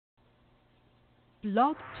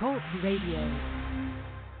Blog Talk Radio.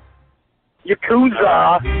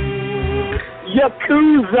 Yakuza!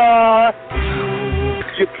 Yakuza!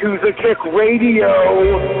 Yakuza Kick Radio!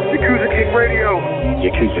 Yakuza Kick Radio!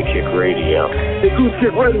 Yakuza Kick Radio! Yakuza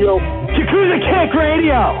Kick Radio! Yakuza Kick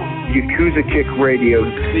Radio! Yakuza Kick Radio!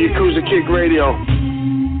 The Yakuza Kick Radio!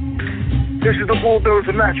 This is the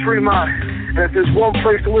bulldozer Matt Fremont, and if there's one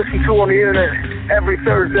place to listen to on the internet every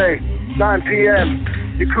Thursday, 9 p.m.,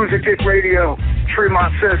 Yakuza Kick Radio.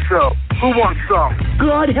 Fremont says so. Who wants some?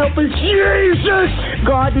 God help us, Jesus!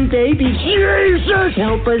 God and baby, Jesus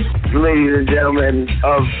help us! Ladies and gentlemen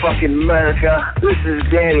of fucking America, this is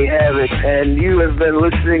Danny Havoc, and you have been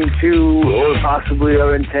listening to, or possibly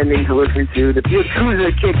are intending to listen to, the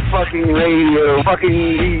Yakuza Kick fucking radio.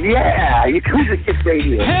 Fucking, yeah! Yakuza Kick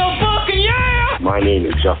Radio. Hell fucking yeah! My name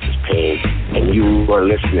is Justice Payne, and you are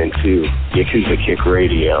listening to Yakuza Kick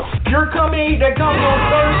Radio. You're coming to come on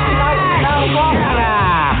Thursday night now,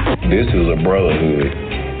 This is a brotherhood,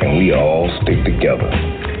 and we all stick together.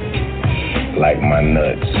 Like my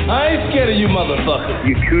nuts. I ain't scared of you, motherfucker.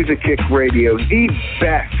 Yakuza Kick Radio, the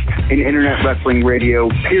best in internet wrestling radio,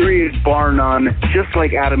 period, bar none, just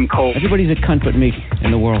like Adam Cole. Everybody's a cunt but me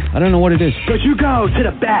in the world. I don't know what it is. But you go to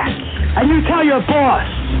the back, and you tell your boss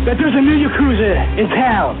that there's a new Yakuza in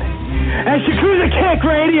town. And it's Yakuza Kick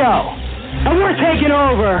Radio, and we're taking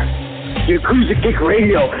over. Yakuza Kick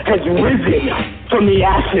Radio has risen from the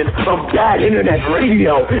ashes of bad internet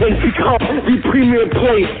radio and become the premier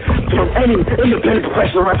place for any independent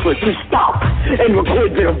professional wrestler to stop and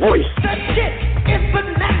record their voice. That shit is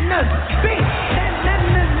bananas, big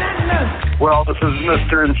bananas. Well, this is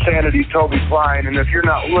Mr. Insanity Toby Klein, and if you're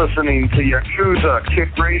not listening to Yakuza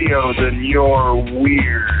Kick Radio, then you're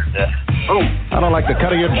weird. Oh, I don't like the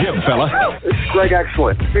cut of your jib, fella. this is Greg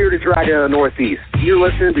Excellent, Bearded Dragon of the Northeast. You're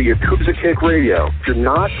listening to Yakuza Kick Radio. If you're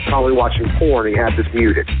not, probably watching porn and you have this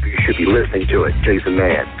muted. You should be listening to it, Jason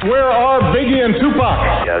Mann. Where are Biggie and Tupac?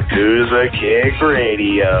 Yakuza Kick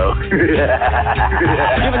Radio.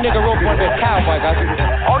 Give a nigga rope on that cowboy, guys.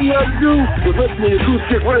 All you have to do is listen to Yakuza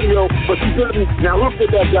Kick Radio, but you didn't. Now look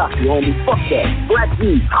at that doctor, homie. Fuck that. Black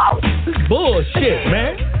D, holla. Bullshit,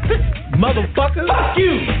 man. Motherfucker. Fuck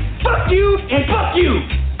you. Fuck you and fuck you.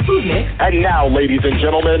 Who's next? And now, ladies and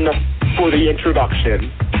gentlemen, for the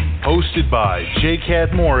introduction. Hosted by J.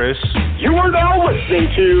 Cat Morris. You are now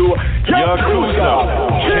listening to Yakuza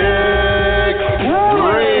Kick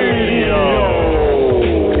Radio.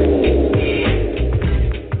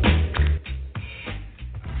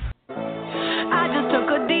 I just took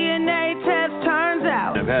a DNA test, turns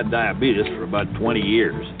out I've had diabetes for about 20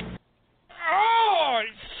 years. Oh,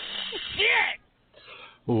 shit!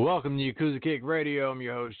 Welcome to Yakuza Kick Radio. I'm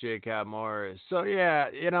your host, J. Cat Morris. So, yeah,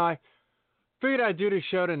 I figured I'd do the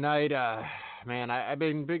show tonight. Man, I've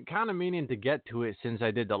been kind of meaning to get to it since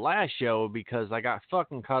I did the last show because I got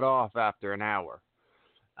fucking cut off after an hour.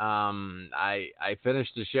 I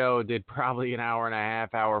finished the show, did probably an hour and a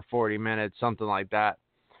half, hour, 40 minutes, something like that.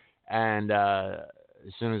 And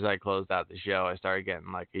as soon as I closed out the show, I started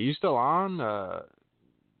getting like, are you still on? Are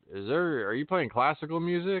you playing classical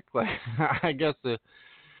music? Like, I guess the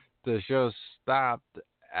show stopped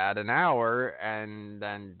at an hour, and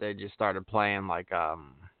then they just started playing like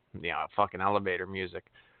fucking elevator music.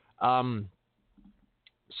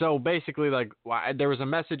 So basically, like, there was a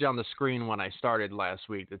message on the screen when I started last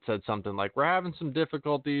week that said something like, we're having some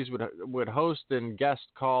difficulties with host and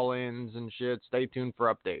guest call-ins and shit. Stay tuned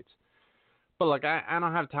for updates. But, like, I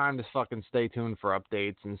don't have time to fucking stay tuned for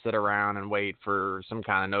updates and sit around and wait for some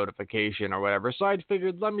kind of notification or whatever. So I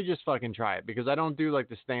figured, let me just fucking try it, because I don't do, like,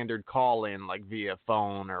 the standard call-in, like, via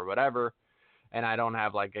phone or whatever. And I don't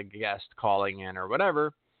have, like, a guest calling in or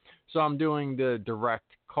whatever. So I'm doing the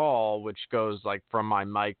direct call, which goes, like, from my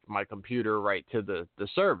mic, my computer, right to the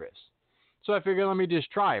service. So I figured, let me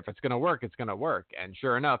just try. If it's going to work, it's going to work. And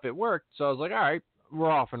sure enough, it worked. So I was like, all right,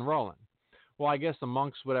 we're off and rolling. Well, I guess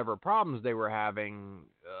amongst whatever problems they were having,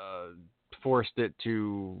 forced it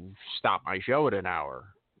to stop my show at an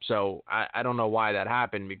hour. So I don't know why that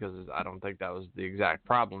happened, because I don't think that was the exact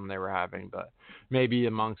problem they were having. But maybe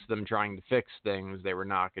amongst them trying to fix things, they were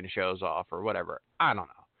knocking shows off or whatever. I don't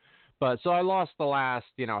know. But so I lost the last,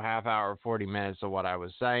 half hour, 40 minutes of what I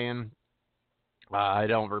was saying. I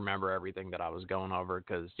don't remember everything that I was going over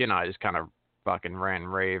because, I just kind of fucking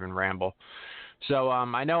rave and ramble. So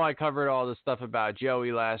I know I covered all the stuff about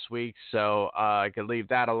Joey last week, so I could leave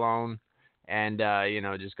that alone and,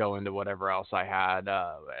 just go into whatever else I had,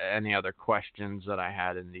 any other questions that I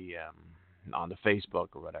had in the on the Facebook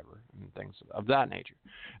or whatever, and things of that nature,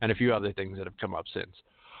 and a few other things that have come up since.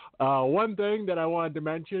 One thing that I wanted to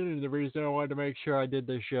mention, and the reason I wanted to make sure I did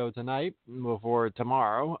this show tonight before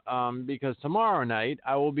tomorrow, because tomorrow night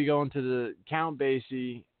I will be going to the Count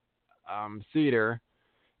Basie Theater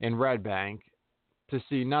in Red Bank to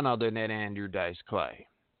see none other than Andrew Dice Clay.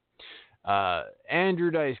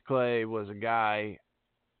 Andrew Dice Clay was a guy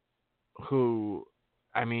who,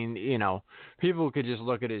 I mean, you know, people could just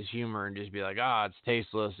look at his humor and just be like, it's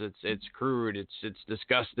tasteless, it's crude, it's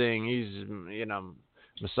disgusting, he's, you know,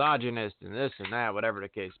 misogynist and this and that, whatever the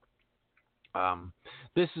case.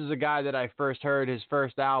 This is a guy that I first heard his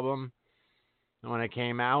first album when it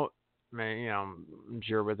came out. I mean, you know, I'm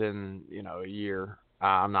sure within, you know, a year.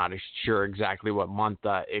 I'm not sure exactly what month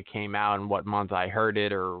it came out and what month I heard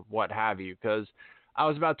it or what have you, because I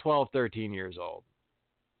was about 12, 13 years old.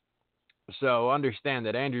 So understand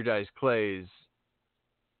that Andrew Dice Clay's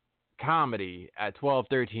comedy at 12,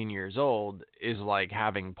 13 years old is like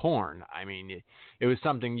having porn. I mean, it was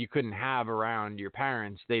something you couldn't have around your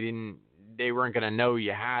parents. They weren't going to know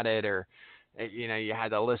you had it, or, you know, you had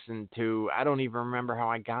to listen to, I don't even remember how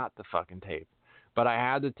I got the fucking tape, but I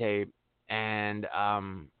had the tape. And,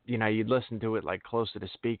 you know, you'd listen to it like close to the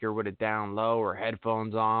speaker with it down low or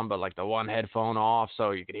headphones on, but like the one headphone off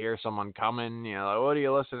so you could hear someone coming, you know, like, what are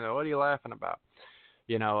you listening to? What are you laughing about?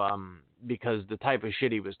 You know, because the type of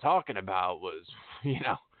shit he was talking about was, you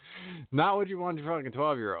know, not what you want your fucking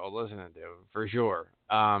 12-year-old listening to, for sure.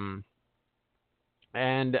 And,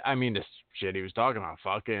 I mean, this shit he was talking about,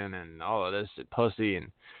 fucking and all of this, pussy, and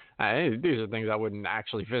these are things I wouldn't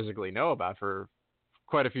actually physically know about for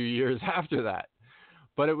quite a few years after that,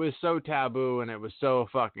 but it was so taboo and it was so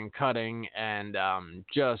fucking cutting and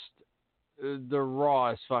just the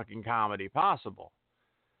rawest fucking comedy possible.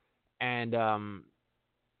 And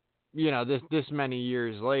you know, this many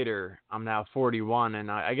years later, I'm now 41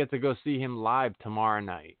 and I get to go see him live tomorrow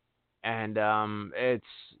night, and it's,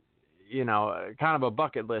 you know, kind of a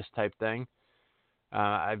bucket list type thing.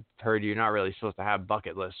 I've heard you're not really supposed to have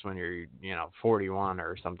bucket lists when you're, you know, 41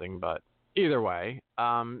 or something, but either way,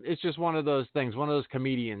 it's just one of those things, one of those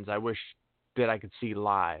comedians I wish that I could see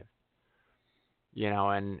live, you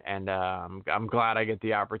know, and I'm glad I get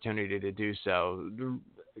the opportunity to do so.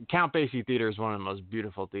 Count Basie Theater is one of the most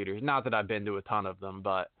beautiful theaters. Not that I've been to a ton of them,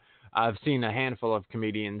 but I've seen a handful of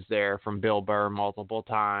comedians there, from Bill Burr multiple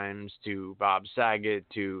times to Bob Saget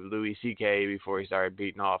to Louis C.K. before he started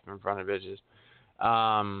beating off in front of bitches.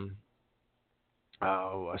 I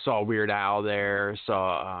saw Weird Al there,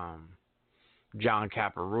 saw John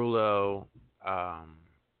Caparulo,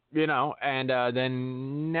 you know, and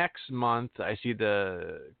then next month I see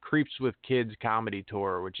the Creeps with Kids comedy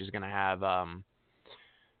tour, which is going to have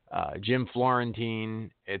Jim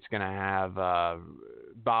Florentine. It's going to have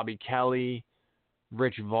Bobby Kelly,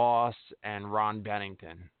 Rich Voss, and Ron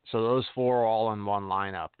Bennington. So those four all in one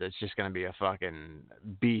lineup. That's just going to be a fucking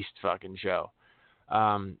beast fucking show.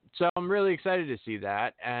 So I'm really excited to see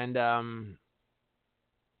that. And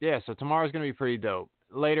yeah, so tomorrow's going to be pretty dope.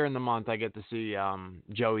 Later in the month, I get to see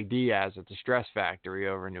Joey Diaz at the Stress Factory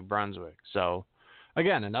over in New Brunswick. So,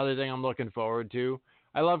 again, another thing I'm looking forward to.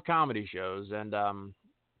 I love comedy shows, and I'm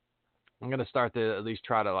going to start to at least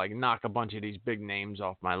try to like knock a bunch of these big names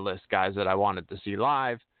off my list, guys that I wanted to see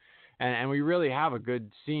live. And we really have a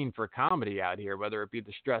good scene for comedy out here, whether it be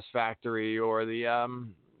the Stress Factory or the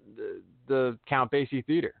Count Basie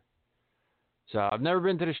Theater. So I've never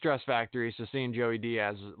been to the Stress Factory, so seeing Joey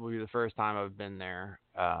Diaz will be the first time I've been there.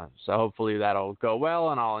 So hopefully that'll go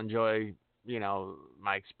well, and I'll enjoy, you know,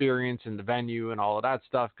 my experience in the venue and all of that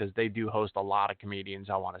stuff, because they do host a lot of comedians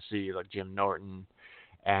I want to see, like Jim Norton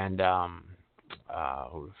and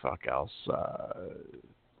who the fuck else?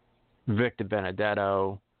 Victor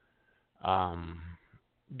Benedetto.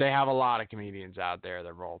 They have a lot of comedians out there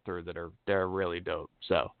that roll through they're really dope.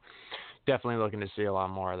 So definitely looking to see a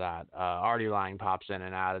lot more of that. Artie Lang pops in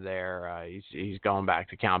and out of there. He's going back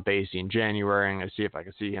to Count Basie in January. I'm going to see if I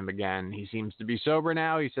can see him again. He seems to be sober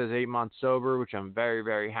now. He says 8 months sober, which I'm very,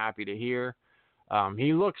 very happy to hear.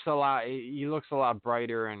 He looks a lot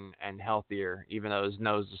brighter and healthier, even though his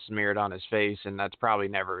nose is smeared on his face, and that's probably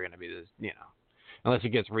never going to be this, you know, unless he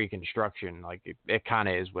gets reconstruction. Like it kind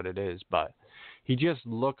of is what it is, but he just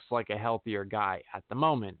looks like a healthier guy at the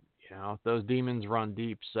moment. You know, those demons run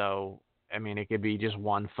deep, so I mean, it could be just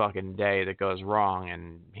one fucking day that goes wrong,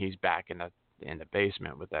 and he's back in the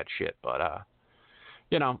basement with that shit. But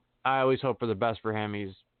you know, I always hope for the best for him.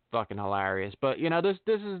 He's fucking hilarious. But you know, this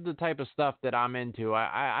is the type of stuff that I'm into.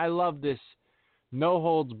 I love this no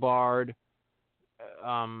holds barred,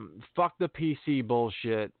 fuck the PC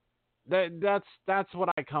bullshit. That's what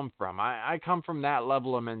I come from. I come from that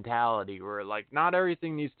level of mentality where, like, not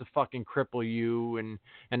everything needs to fucking cripple you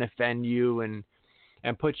and offend you and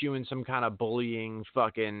put you in some kind of bullying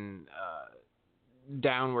fucking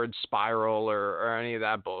downward spiral or any of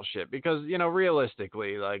that bullshit. Because, you know,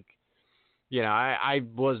 realistically, like, you know, I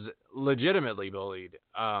was legitimately bullied,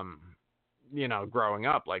 you know, growing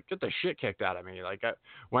up. Like, get the shit kicked out of me. Like,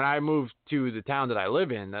 when I moved to the town that I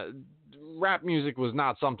live in, rap music was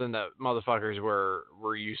not something that motherfuckers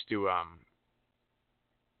were used to,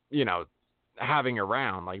 you know, having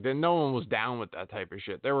around. Like, no one was down with that type of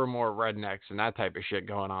shit. There were more rednecks and that type of shit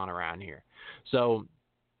going on around here. So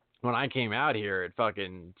when I came out here at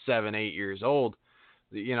fucking 7, 8 years old,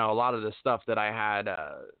 you know, a lot of the stuff that I had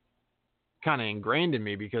kind of ingrained in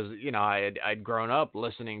me because, you know, I'd grown up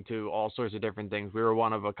listening to all sorts of different things. We were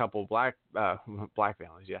one of a couple black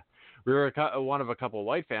families, yeah. We were one of a couple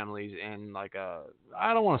white families in, like,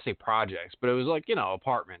 I don't want to say projects, but it was like, you know,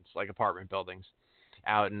 apartments, like apartment buildings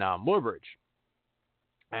out in Woodbridge.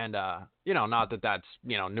 And, you know, not that that's,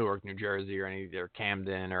 you know, Newark, New Jersey or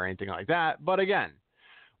Camden or anything like that. But again,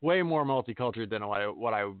 way more multicultural than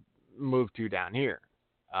what I moved to down here.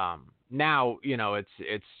 Now, you know,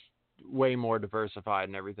 it's way more diversified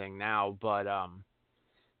and everything now, but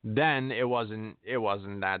then it wasn't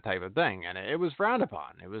that type of thing, and it was frowned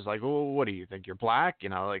upon. It was like, well, what do you think, you're black? You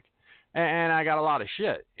know, like, and I got a lot of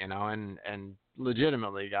shit, you know, and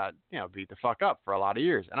legitimately got, you know, beat the fuck up for a lot of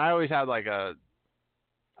years. And I always had a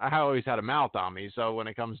mouth on me, so when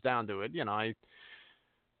it comes down to it, you know,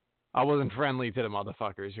 I wasn't friendly to the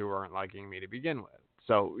motherfuckers who weren't liking me to begin with.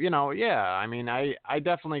 So, you know, yeah, I mean, I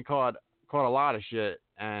definitely caught a lot of shit,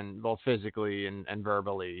 and both physically and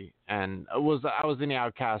verbally, and I was in the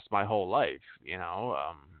outcast my whole life, you know.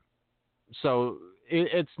 So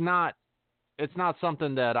it's not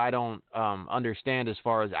something that I don't understand as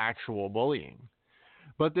far as actual bullying.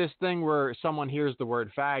 But this thing where someone hears the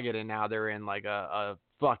word faggot and now they're in like a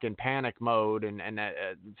fucking panic mode and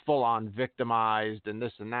full on victimized and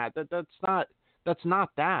this and that. That's not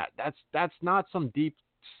that. That's not some deep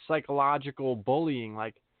psychological bullying.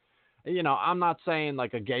 Like, you know, I'm not saying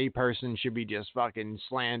like a gay person should be just fucking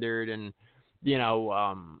slandered and, you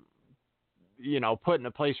know, put in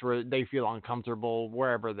a place where they feel uncomfortable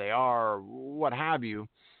wherever they are, or what have you.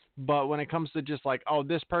 But when it comes to just like, oh,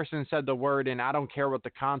 this person said the word and I don't care what the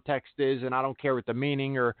context is and I don't care what the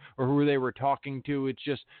meaning or who they were talking to. It's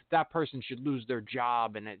just that person should lose their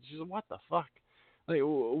job. And it's just, what the fuck? Like,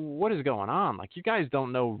 what is going on? Like, you guys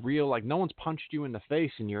don't know real, like, no one's punched you in the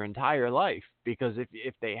face in your entire life, because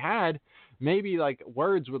if they had, maybe like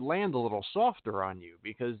words would land a little softer on you,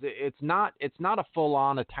 because it's not a full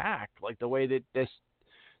on attack like the way that this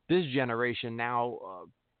generation now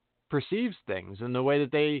perceives things, and the way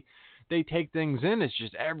that they take things in. It's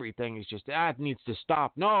just, everything is just, it needs to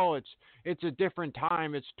stop. No, it's a different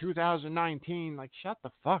time. It's 2019. Like, shut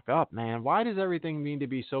the fuck up, man. Why does everything need to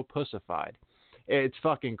be so pussified? It's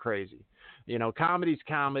fucking crazy. You know, comedy's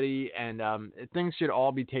comedy, and things should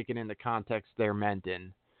all be taken in the context they're meant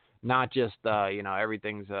in, not just, you know,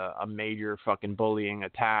 everything's a major fucking bullying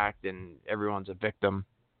attack and everyone's a victim.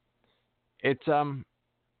 It's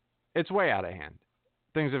way out of hand.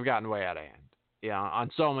 Things have gotten way out of hand. Yeah,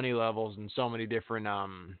 on so many levels and so many different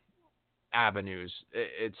avenues.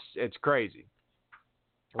 It's crazy.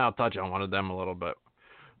 I'll touch on one of them a little bit.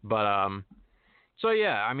 But so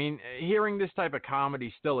yeah, I mean, hearing this type of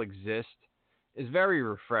comedy still exist is very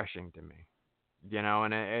refreshing to me. You know,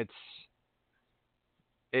 and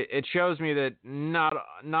it shows me that not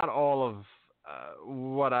all of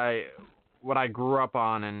what I grew up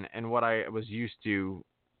on and what I was used to,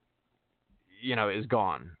 you know, is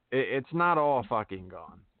gone. It's not all fucking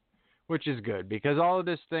gone, which is good, because all of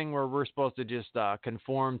this thing where we're supposed to just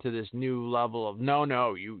conform to this new level of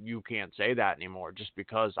no, you can't say that anymore, just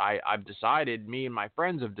because I've decided, me and my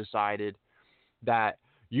friends have decided that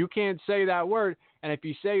you can't say that word, and if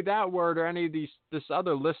you say that word or any of this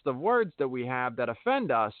other list of words that we have that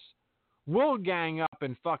offend us, we'll gang up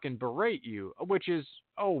and fucking berate you, which is,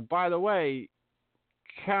 oh, by the way,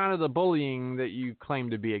 kind of the bullying that you claim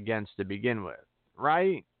to be against to begin with,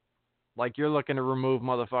 right? Like, you're looking to remove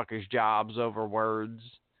motherfuckers' jobs over words.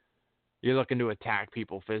 You're looking to attack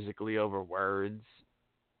people physically over words,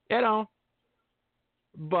 you know,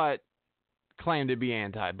 but claim to be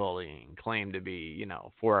anti-bullying, claim to be, you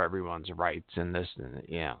know, for everyone's rights and this and,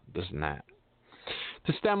 yeah, this and that.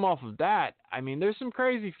 To stem off of that, I mean, there's some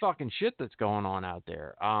crazy fucking shit that's going on out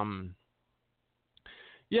there.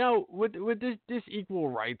 You know, with this equal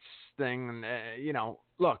rights thing, you know,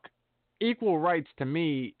 look, equal rights to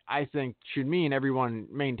me, I think, should mean everyone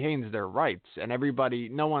maintains their rights and everybody,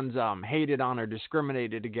 no one's hated on or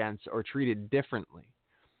discriminated against or treated differently.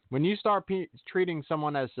 When you start treating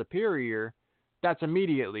someone as superior, that's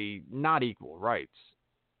immediately not equal rights.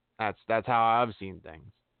 That's how I've seen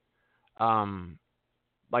things.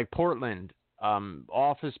 Like Portland,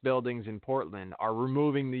 office buildings in Portland are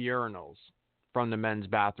removing the urinals from the men's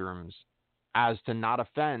bathrooms as to not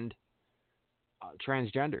offend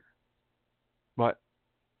transgender. But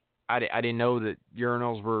I didn't know that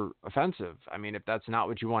urinals were offensive. I mean, if that's not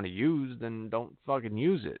what you want to use, then don't fucking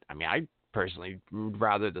use it. I mean, I personally would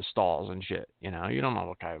rather the stalls and shit. You know, you don't know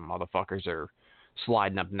what kind of motherfuckers are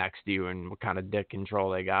sliding up next to you and what kind of dick control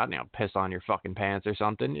they got. You know, piss on your fucking pants or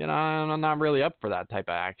something. You know, I'm not really up for that type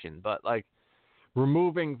of action. But like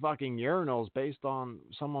removing fucking urinals based on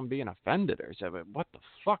someone being offended or something, what the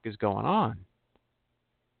fuck is going on?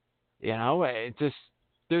 You know, it just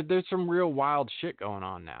there's some real wild shit going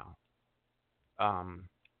on now.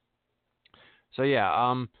 So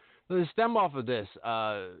yeah, to stem off of this,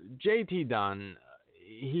 JT Dunn,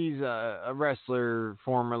 he's a wrestler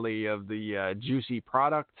formerly of the Juicy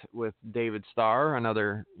Product with David Starr,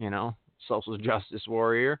 another, you know, social justice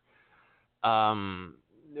warrior,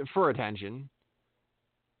 for attention.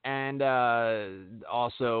 And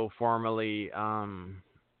also formerly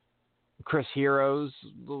Chris Hero's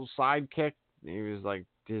little sidekick. He was like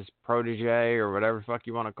his protege or whatever the fuck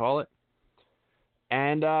you want to call it.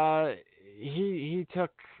 And he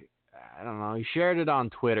took, I don't know, he shared it on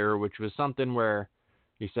Twitter, which was something where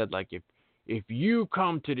he said, like, if you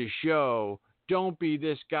come to the show, don't be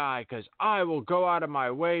this guy because I will go out of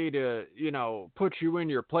my way to, you know, put you in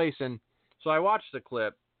your place. And so I watched the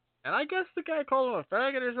clip, and I guess the guy called him a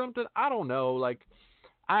faggot or something. I don't know. Like,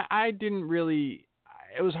 I didn't really,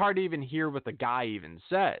 it was hard to even hear what the guy even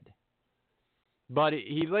said. But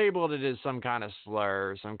he labeled it as some kind of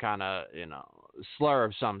slur, some kind of, you know, slur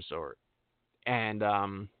of some sort. And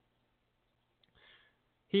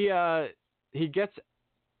he's on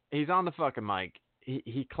the fucking mic.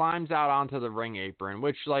 He climbs out onto the ring apron,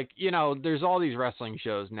 which, like, you know, there's all these wrestling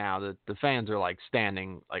shows now that the fans are, like,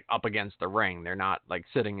 standing, like, up against the ring. They're not, like,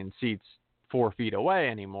 sitting in seats 4 feet away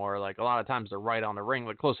anymore. Like, a lot of times they're right on the ring,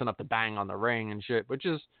 like, close enough to bang on the ring and shit, which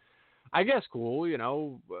is, I guess, cool, you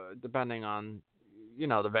know, depending on, you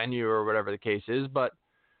know, the venue or whatever the case is. But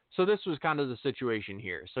so this was kind of the situation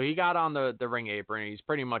here. So he got on the ring apron, and he's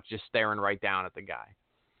pretty much just staring right down at the guy.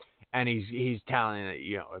 And he's telling it,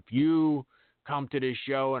 you know, if you come to this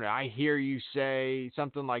show and I hear you say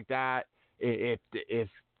something like that, if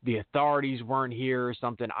the authorities weren't here or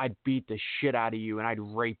something, I'd beat the shit out of you and I'd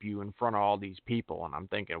rape you in front of all these people. And I'm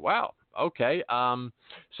thinking, wow, okay.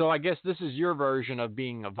 So I guess this is your version of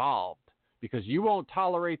being evolved, because you won't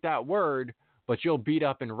tolerate that word, but you'll beat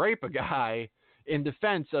up and rape a guy in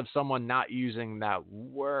defense of someone not using that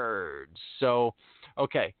word. So,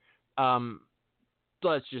 okay.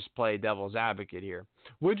 Let's just play devil's advocate here.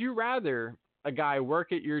 Would you rather a guy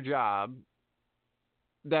work at your job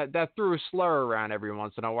that threw a slur around every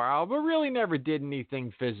once in a while, but really never did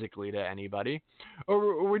anything physically to anybody?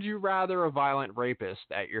 Or would you rather a violent rapist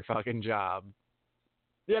at your fucking job?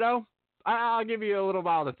 You know, I'll give you a little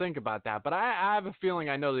while to think about that, but I have a feeling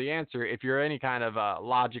I know the answer if you're any kind of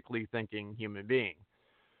logically thinking human being.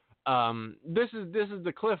 This is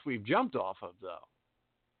the cliff we've jumped off of, though,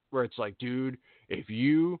 where it's like, dude, if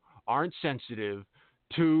you aren't sensitive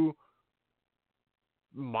to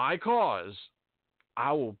my cause,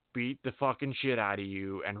 I will beat the fucking shit out of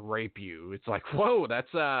you and rape you. It's like, whoa,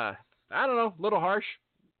 that's, I don't know, a little harsh.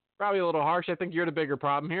 Probably a little harsh. I think you're the bigger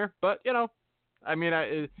problem here. But, you know, I mean,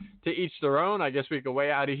 to each their own. I guess we could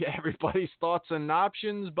weigh out everybody's thoughts and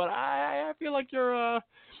options. But I feel like you're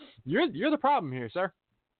the problem here, sir.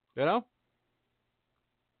 You know?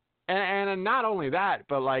 And not only that,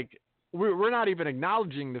 but, like, we're not even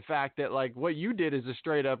acknowledging the fact that, like, what you did is a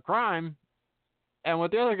straight up crime, and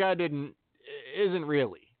what the other guy isn't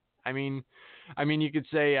really. I mean, you could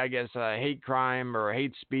say, I guess, a hate crime or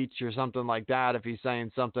hate speech or something like that if he's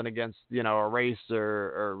saying something against, you know, a race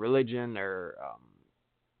or religion or,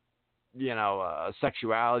 you know,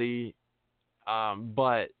 sexuality.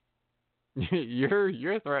 But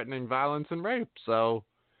you're threatening violence and rape, so,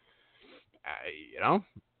 you know.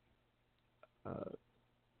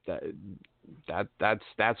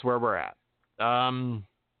 That's where we're at.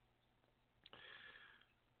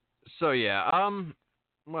 So yeah.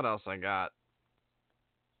 What else I got?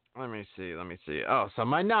 Let me see. Oh, so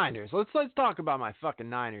my Niners. Let's talk about my fucking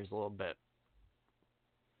Niners a little bit.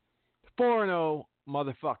 4-0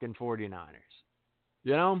 motherfucking 49ers.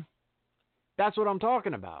 You know? That's what I'm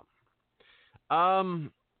talking about.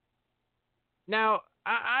 Now,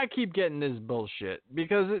 I keep getting this bullshit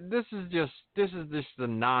because this is just the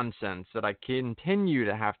nonsense that I continue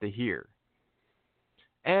to have to hear.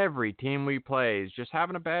 Every team we play is just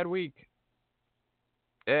having a bad week.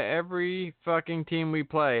 Every fucking team we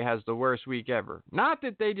play has the worst week ever. Not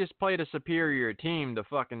that they just played a superior team to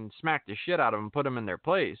fucking smack the shit out of them and put them in their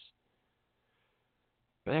place.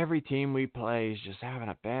 But every team we play is just having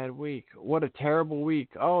a bad week. What a terrible week.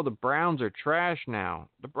 Oh, the Browns are trash now.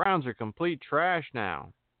 The Browns are complete trash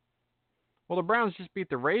now. Well, the Browns just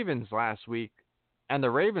beat the Ravens last week, and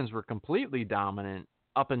the Ravens were completely dominant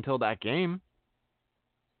up until that game.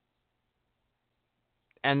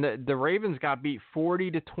 And the Ravens got beat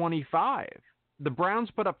 40-25. The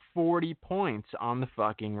Browns put up 40 points on the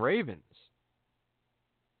fucking Ravens.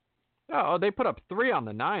 Oh, they put up 3 on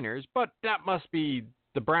the Niners, but that must be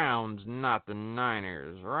the Browns, not the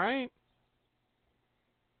Niners, right?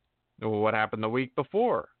 Well, what happened the week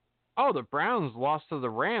before? Oh, the Browns lost to the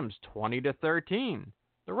Rams 20-13.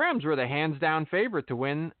 The Rams were the hands-down favorite to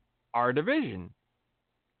win our division.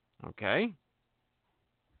 Okay.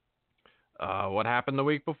 What happened the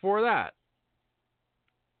week before that?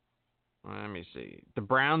 Let me see. The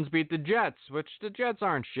Browns beat the Jets, which the Jets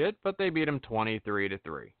aren't shit, but they beat them 23-3.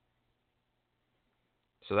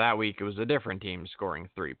 So that week it was a different team scoring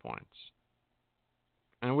 3 points.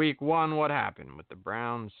 And week 1, what happened with the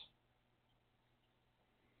Browns?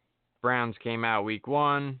 Browns came out week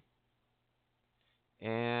 1,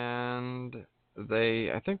 and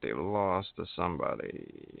I think they lost to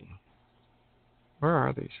somebody. Where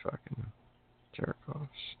are these fucking jerk-offs?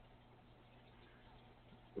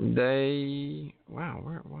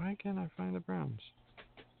 Why can't I find the Browns?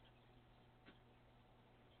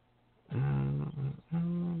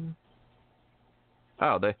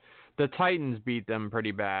 Oh, the Titans beat them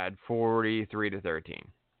pretty bad, 43-13.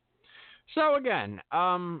 So again,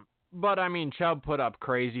 but I mean, Chubb put up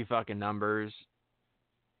crazy fucking numbers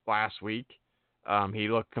last week. He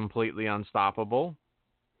looked completely unstoppable.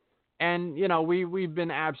 And, you know, we've been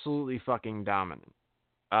absolutely fucking dominant.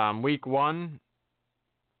 Week 1,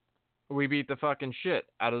 we beat the fucking shit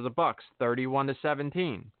out of the Bucks,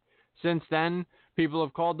 31-17. Since then, people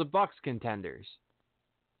have called the Bucks contenders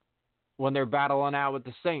when they're battling out with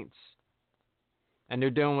the Saints. And they're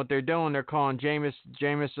doing what they're doing. They're calling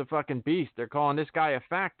Jameis a fucking beast. They're calling this guy a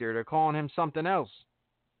factor. They're calling him something else.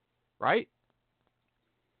 Right?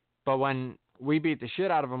 But when we beat the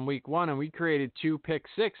shit out of him week 1 and we created 2 pick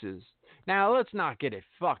sixes. Now, let's not get it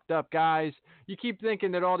fucked up, guys. You keep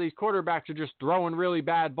thinking that all these quarterbacks are just throwing really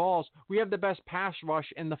bad balls. We have the best pass rush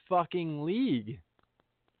in the fucking league.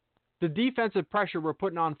 The defensive pressure we're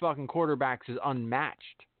putting on fucking quarterbacks is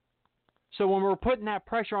unmatched. So when we're putting that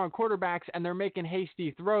pressure on quarterbacks and they're making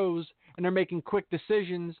hasty throws and they're making quick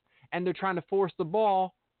decisions and they're trying to force the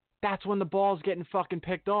ball, that's when the ball's getting fucking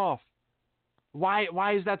picked off.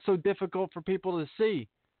 Why is that so difficult for people to see?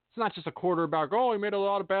 It's not just a quarterback, oh, he made a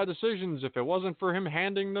lot of bad decisions. If it wasn't for him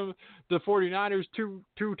handing the 49ers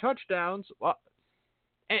two touchdowns, well,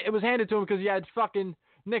 it was handed to him because you had fucking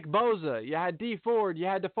Nick Bosa, you had D Ford, you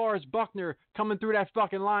had DeForest Buckner coming through that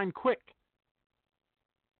fucking line quick.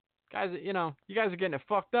 Guys, you know, you guys are getting it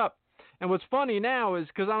fucked up. And what's funny now is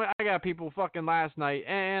because I got people fucking last night,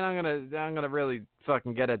 and I'm gonna really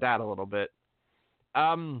fucking get at that a little bit.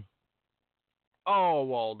 Oh,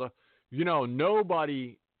 well,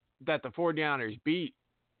 nobody that the 49ers beat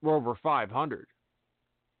were over 500.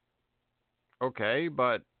 Okay,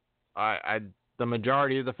 but the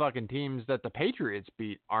majority of the fucking teams that the Patriots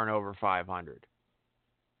beat aren't over 500.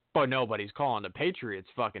 But nobody's calling the Patriots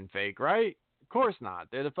fucking fake, right? Of course not.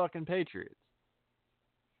 They're the fucking Patriots.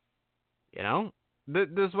 You know? This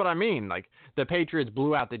is what I mean. Like, the Patriots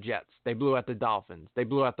blew out the Jets. They blew out the Dolphins. They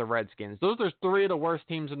blew out the Redskins. Those are 3 of the worst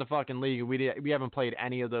teams in the fucking league. We haven't played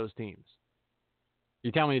any of those teams.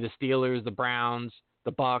 You tell me the Steelers, the Browns,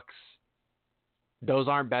 the Bucks, those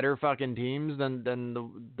aren't better fucking teams than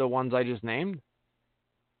the ones I just named?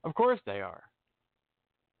 Of course they are.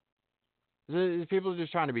 People are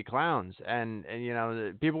just trying to be clowns. And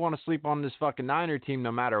people want to sleep on this fucking Niner team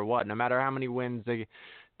no matter what. No matter how many wins they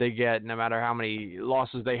get, no matter how many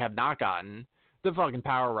losses they have not gotten. The fucking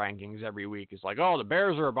power rankings every week is like, oh, the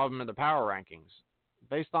Bears are above them in the power rankings.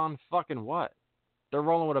 Based on fucking what? They're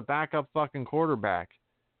rolling with a backup fucking quarterback.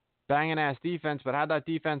 Banging ass defense, but how'd that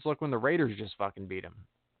defense look when the Raiders just fucking beat them?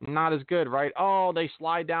 Not as good, right? Oh, they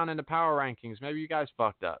slide down in the power rankings. Maybe you guys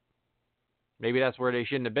fucked up. Maybe that's where they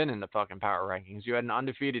shouldn't have been in the fucking power rankings. You had an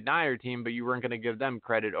undefeated Niner team, but you weren't going to give them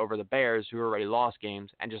credit over the Bears, who already lost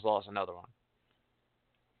games and just lost another one.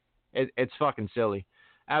 It's fucking silly.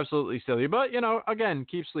 Absolutely silly. But, again,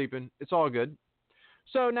 keep sleeping. It's all good.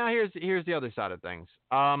 So now here's the other side of things.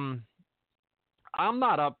 I'm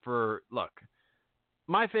not up for, look,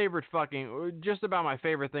 just about my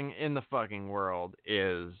favorite thing in the fucking world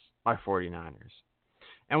is my 49ers.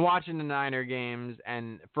 And watching the Niner games,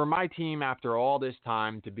 and for my team after all this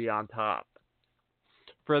time to be on top,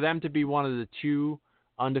 for them to be one of the 2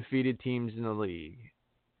 undefeated teams in the league,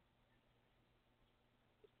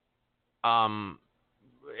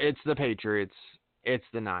 it's the Patriots, it's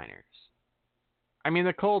the Niners. I mean,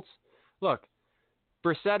 the Colts, look,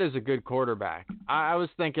 Brissett is a good quarterback. I was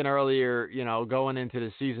thinking earlier, going into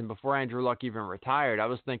the season before Andrew Luck even retired, I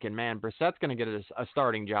was thinking, man, Brissett's going to get a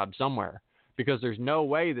starting job somewhere because there's no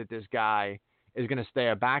way that this guy is going to stay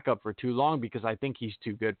a backup for too long because I think he's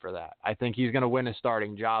too good for that. I think he's going to win a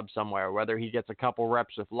starting job somewhere, whether he gets a couple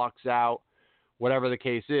reps if Luck's out, whatever the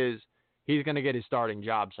case is, he's going to get his starting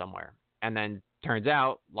job somewhere. And then turns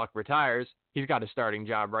out Luck retires, he's got a starting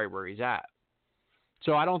job right where he's at.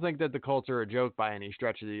 So I don't think that the Colts are a joke by any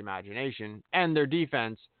stretch of the imagination, and their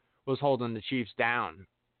defense was holding the Chiefs down.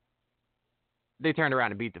 They turned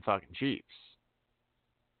around and beat the fucking Chiefs.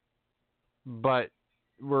 But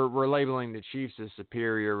we're labeling the Chiefs as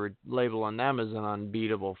superior. We're labeling them as an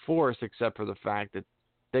unbeatable force, except for the fact that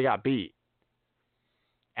they got beat.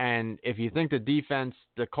 And if you think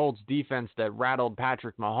the Colts defense that rattled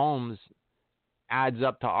Patrick Mahomes adds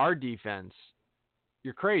up to our defense,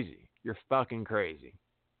 you're crazy. You're fucking crazy.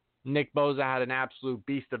 Nick Bosa had an absolute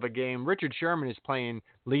beast of a game. Richard Sherman is playing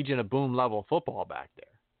Legion of Boom level football back there.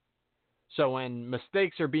 So when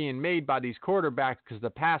mistakes are being made by these quarterbacks because the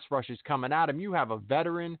pass rush is coming at them, you have a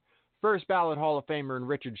veteran, first ballot Hall of Famer in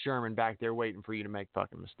Richard Sherman back there waiting for you to make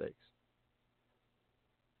fucking mistakes.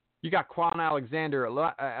 You got Quan Alexander, a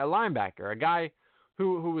linebacker, a guy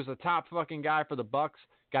who was a top fucking guy for the Bucks,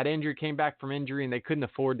 got injured, came back from injury, and they couldn't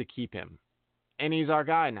afford to keep him. And he's our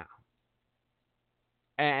guy now.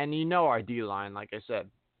 And our D-line, like I said.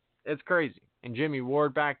 It's crazy. And Jimmy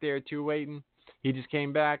Ward back there too waiting. He just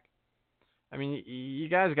came back. I mean, you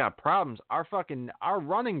guys got problems. Our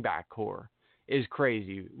running back core is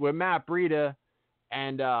crazy. With Matt Breida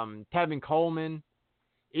and Tevin Coleman,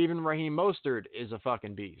 even Raheem Mostert is a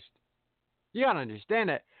fucking beast. You gotta understand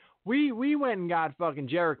that. We went and got fucking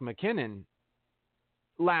Jerick McKinnon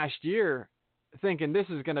last year thinking this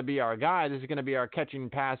is going to be our guy. This is going to be our catching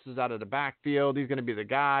passes out of the backfield. He's going to be the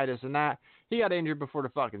guy, this and that. He got injured before the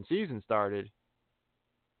fucking season started.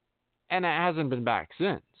 And it hasn't been back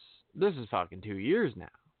since. This is fucking 2 years now.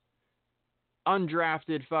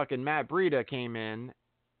 Undrafted fucking Matt Breida came in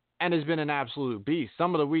and has been an absolute beast.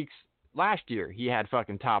 Some of the weeks last year, he had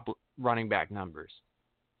fucking top running back numbers.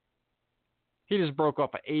 He just broke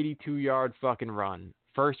up an 82-yard fucking run.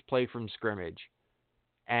 First play from scrimmage.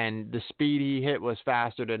 And the speed he hit was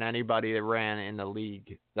faster than anybody that ran in the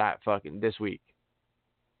league this week.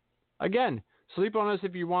 Again, sleep on us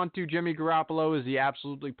if you want to. Jimmy Garoppolo, is he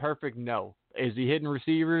absolutely perfect? No. Is he hitting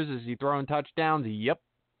receivers? Is he throwing touchdowns? Yep.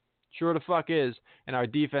 Sure the fuck is. And our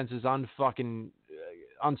defense is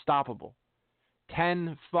unstoppable.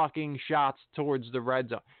 10 fucking shots towards the red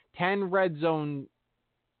zone. 10 red zone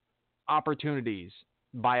opportunities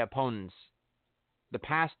by opponents. The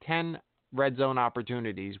past 10 red zone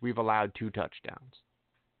opportunities, we've allowed 2 touchdowns.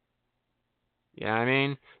 You know what I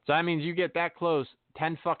mean? So that means you get that close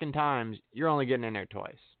 10 fucking times, you're only getting in there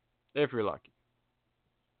twice. If you're lucky.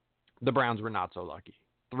 The Browns were not so lucky.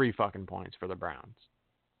 3 fucking points for the Browns.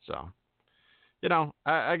 So,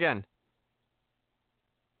 again,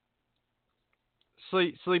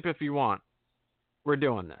 sleep if you want. We're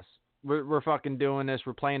doing this. We're fucking doing this.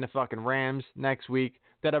 We're playing the fucking Rams next week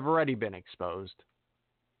that have already been exposed.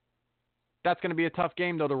 That's going to be a tough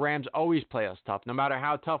game, though. The Rams always play us tough. No matter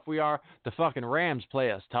how tough we are, the fucking Rams play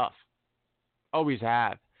us tough. Always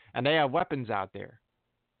have. And they have weapons out there.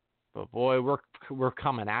 But, boy, we're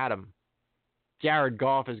coming at them. Jared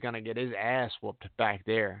Goff is going to get his ass whooped back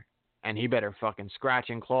there. And he better fucking scratch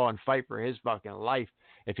and claw and fight for his fucking life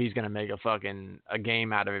if he's going to make a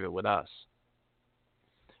game out of it with us.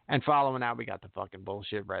 And following that, we got the fucking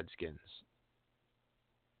bullshit Redskins.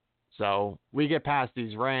 So, we get past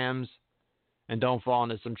these Rams and don't fall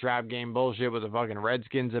into some trap game bullshit with the fucking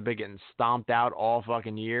Redskins that have been getting stomped out all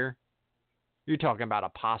fucking year. You're talking about a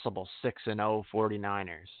possible 6-0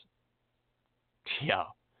 49ers. Yo.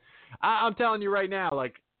 I'm telling you right now,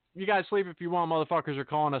 like, you guys sleep if you want. Motherfuckers are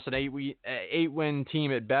calling us an 8-win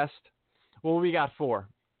team at best. Well, we got 4.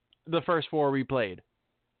 The first 4 we played.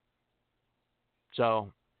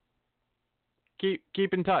 So,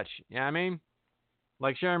 keep in touch. You know what I mean?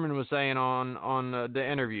 Like Sherman was saying on the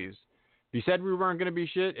interviews. If you said we weren't going to be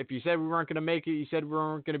shit, if you said we weren't going to make it, you said we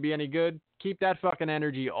weren't going to be any good, keep that fucking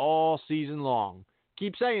energy all season long.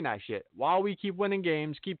 Keep saying that shit. While we keep winning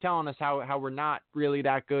games, keep telling us how we're not really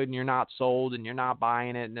that good and you're not sold and you're not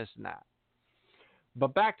buying it and this and that.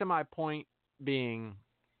 But back to my point being,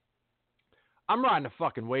 I'm riding a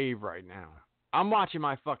fucking wave right now. I'm watching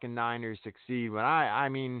my fucking Niners succeed when I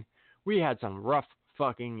mean, we had some rough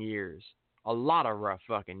fucking years. A lot of rough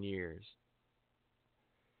fucking years.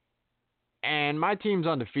 And my team's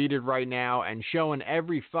undefeated right now and showing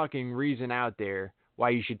every fucking reason out there why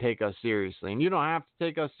you should take us seriously. And you don't have to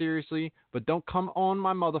take us seriously, but don't come on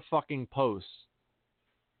my motherfucking posts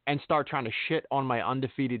and start trying to shit on my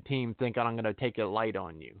undefeated team thinking I'm going to take it light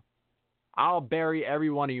on you. I'll bury every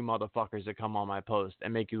one of you motherfuckers that come on my post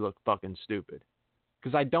and make you look fucking stupid.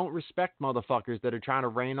 Because I don't respect motherfuckers that are trying to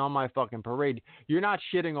rain on my fucking parade. You're not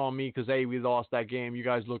shitting on me because, hey, we lost that game. You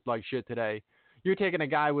guys looked like shit today. You're taking a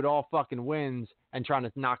guy with all fucking wins and trying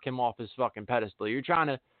to knock him off his fucking pedestal. You're trying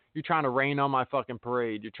to rain on my fucking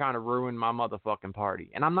parade. You're trying to ruin my motherfucking party.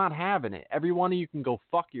 And I'm not having it. Every one of you can go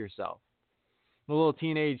fuck yourself. The little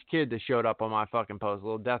teenage kid that showed up on my fucking post, a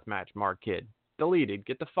little deathmatch mark kid. Deleted.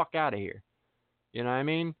 Get the fuck out of here. You know what I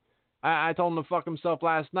mean? I told him to fuck himself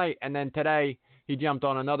last night, and then today he jumped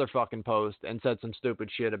on another fucking post and said some stupid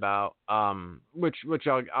shit about, which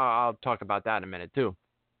I'll talk about that in a minute too.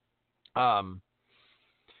 But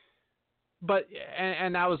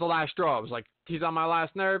that was the last straw. It was like, he's on my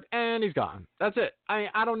last nerve, and he's gone. That's it.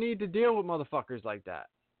 I don't need to deal with motherfuckers like that.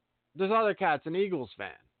 There's other cats, an Eagles fan.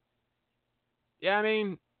 Yeah, I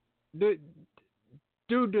mean,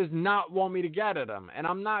 dude does not want me to get at him, and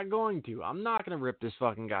I'm not going to. I'm not going to rip this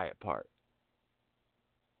fucking guy apart.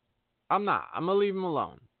 I'm not. I'm going to leave him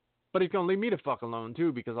alone. But he's going to leave me the fuck alone,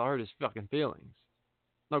 too, because I hurt his fucking feelings.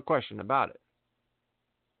 No question about it.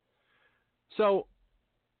 So,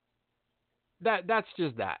 that's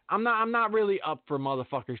just that. I'm not really up for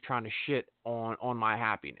motherfuckers trying to shit on my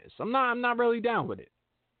happiness. I'm not really down with it.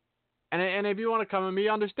 And if you want to come at me,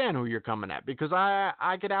 understand who you're coming at, because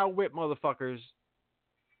I could outwit motherfuckers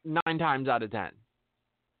 9 times out of 10.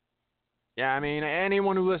 Yeah, I mean,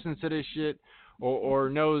 anyone who listens to this shit or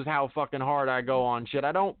knows how fucking hard I go on shit,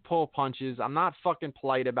 I don't pull punches. I'm not fucking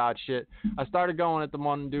polite about shit. I started going at the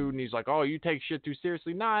one dude, and he's like, oh, you take shit too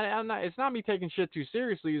seriously. Nah, I'm not. It's not me taking shit too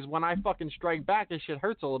seriously. It's when I fucking strike back, this shit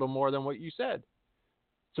hurts a little more than what you said.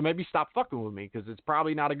 So maybe stop fucking with me, because it's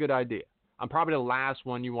probably not a good idea. I'm probably the last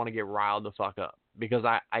one you want to get riled the fuck up, because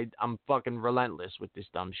I'm fucking relentless with this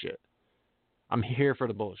dumb shit. I'm here for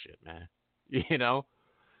the bullshit, man. You know?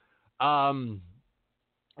 And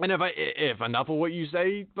if enough of what you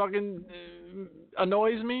say fucking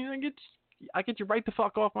annoys me, I get you right the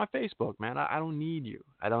fuck off my Facebook, man. I don't need you.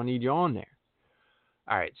 I don't need you on there.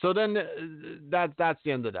 All right, so then that's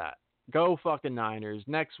the end of that. Go fucking Niners.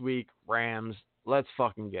 Next week, Rams. Let's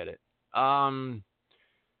fucking get it.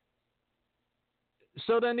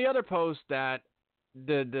 So then the other post that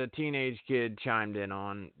the teenage kid chimed in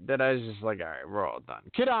on, that I was just like, all right, we're all done.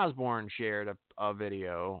 Kid Osborne shared a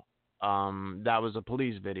video. That was a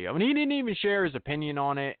police video, and he didn't even share his opinion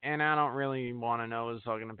on it, and I don't really want to know his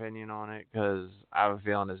fucking opinion on it, because I have a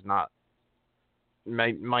feeling it's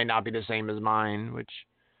might not be the same as mine, which,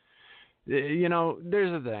 you know,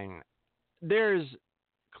 there's the thing. There's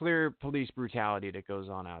clear police brutality that goes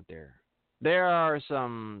on out there. There are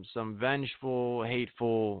some vengeful,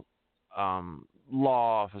 hateful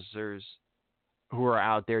law officers who are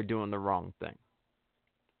out there doing the wrong thing.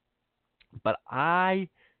 But I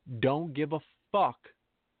don't give a fuck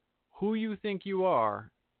who you think you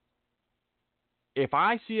are. If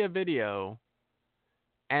I see a video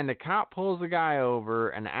and the cop pulls the guy over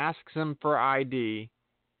and asks him for ID,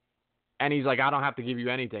 and he's like, I don't have to give you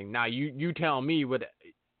anything. Now, you tell me what...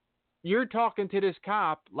 You're talking to this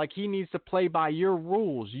cop like he needs to play by your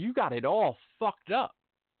rules. You got it all fucked up.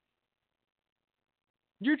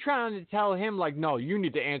 You're trying to tell him, like, no, you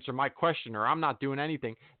need to answer my question or I'm not doing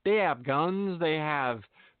anything. They have guns. They have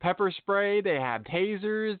pepper spray. They have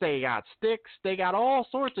tasers. They got sticks. They got all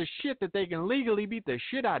sorts of shit that they can legally beat the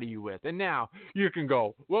shit out of you with. And now you can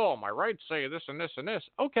go, well, my rights say this and this and this.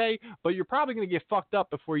 Okay, but you're probably going to get fucked up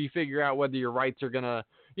before you figure out whether your rights are going to,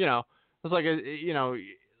 you know, it's like,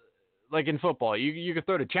 like in football, you can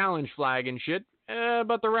throw the challenge flag and shit,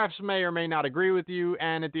 but the refs may or may not agree with you,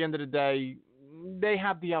 and at the end of the day, they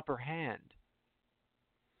have the upper hand.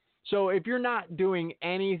 So if you're not doing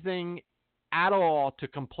anything at all to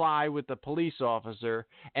comply with the police officer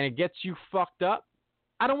and it gets you fucked up,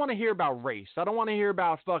 I don't want to hear about race. I don't want to hear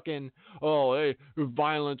about fucking,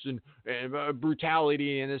 violence and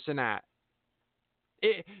brutality and this and that.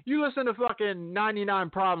 You listen to fucking 99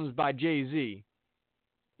 Problems by Jay-Z.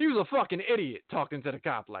 He was a fucking idiot talking to the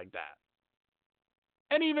cop like that.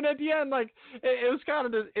 And even at the end, like, it was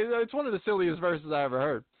kind of, it's one of the silliest verses I ever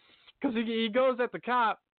heard. Because he goes at the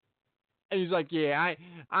cop, and he's like, yeah,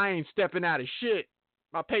 I ain't stepping out of shit.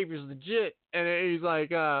 My paper's legit. And he's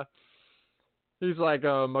like, my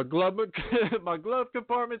glove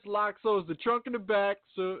compartment's locked, so is the trunk in the back.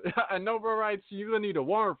 So I know my rights, so you're going to need a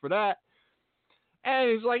warrant for that.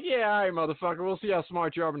 And he's like, yeah, all right, motherfucker, we'll see how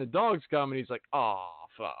smart you are when the dogs come. And he's like, oh,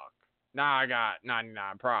 fuck. Now I got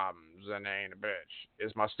 99 problems, and they ain't a bitch.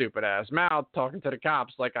 It's my stupid ass mouth talking to the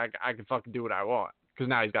cops like I can fucking do what I want. Because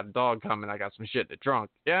now he's got a dog coming, I got some shit in the trunk.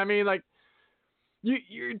 Yeah, I mean, like,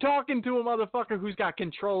 you're talking to a motherfucker who's got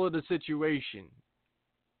control of the situation.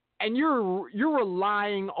 And you're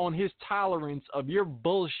relying on his tolerance of your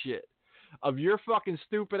bullshit, of your fucking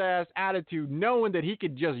stupid ass attitude, knowing that he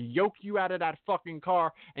could just yoke you out of that fucking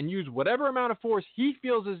car and use whatever amount of force he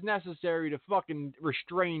feels is necessary to fucking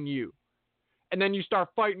restrain you. And then you start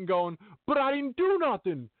fighting going, but I didn't do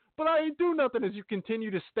nothing. But I didn't do nothing. As you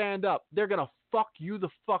continue to stand up, they're going to fuck you the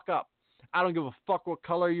fuck up. I don't give a fuck what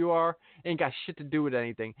color you are. Ain't got shit to do with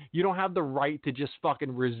anything. You don't have the right to just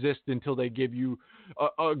fucking resist until they give you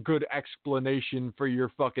a good explanation for your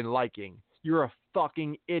fucking liking. You're a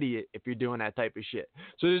fucking idiot if you're doing that type of shit.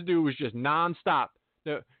 So this dude was just nonstop.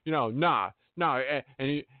 Nah.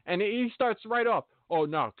 And he starts right off. Oh,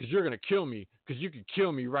 no, because you're going to kill me. Because you could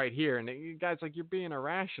kill me right here. And the guy's like, you're being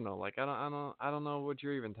irrational. Like, I don't know what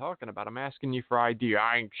you're even talking about. I'm asking you for ID.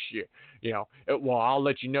 I ain't shit. Well, I'll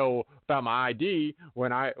let you know about my ID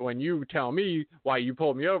when you tell me why you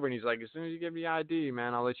pulled me over. And he's like, as soon as you give me ID,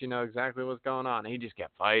 man, I'll let you know exactly what's going on. And he just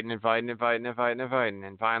kept fighting. And finally,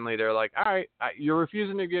 they're like, all right, you're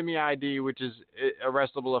refusing to give me ID, which is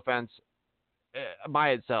arrestable offense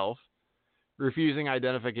by itself. Refusing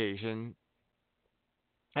identification.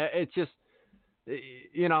 It's just,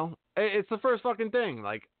 it's the first fucking thing.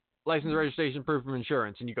 Like, license, registration, proof of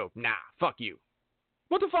insurance. And you go, nah, fuck you.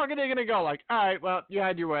 What the fuck are they going to go? Like, all right, well, you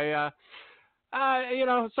had your way.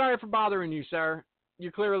 Sorry for bothering you, sir. You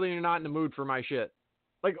clearly are not in the mood for my shit.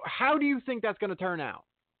 Like, how do you think that's going to turn out?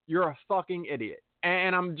 You're a fucking idiot.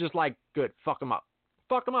 And I'm just like, good, fuck him up.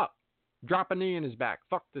 Fuck him up. Drop a knee in his back.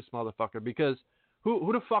 Fuck this motherfucker. Because who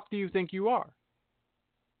the fuck do you think you are?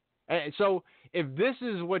 So if this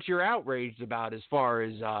is what you're outraged about as far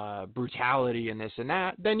as brutality and this and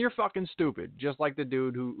that, then you're fucking stupid. Just like the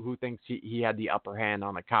dude who thinks he had the upper hand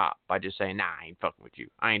on a cop by just saying, nah, I ain't fucking with you.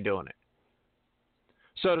 I ain't doing it.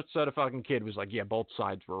 So the fucking kid was like, yeah, both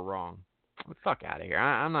sides were wrong. Get the fuck out of here.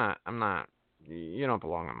 I'm not, you don't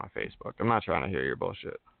belong on my Facebook. I'm not trying to hear your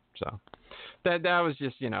bullshit. So that was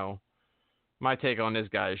just, my take on this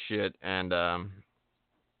guy's shit. And,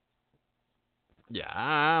 yeah,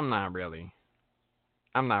 I'm not really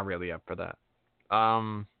up for that.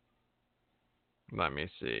 Let me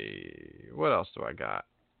see. What else do I got?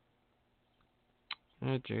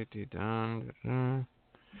 JT Dunn.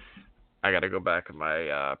 I got to go back to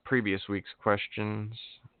my previous week's questions.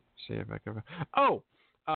 See if I can.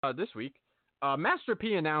 This week, Master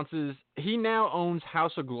P announces he now owns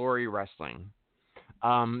House of Glory Wrestling.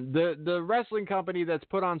 The wrestling company that's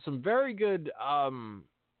put on some very good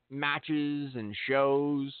matches and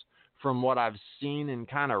shows from what I've seen and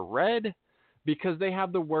kind of read, because they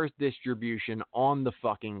have the worst distribution on the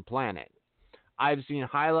fucking planet. I've seen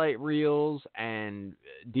highlight reels and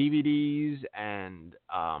DVDs and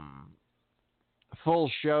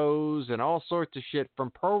full shows and all sorts of shit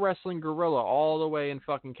from Pro Wrestling Guerrilla all the way in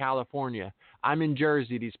fucking California. I'm in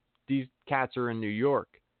Jersey. These cats are in New York.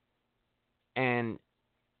 And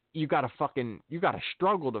you gotta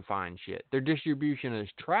struggle to find shit. Their distribution is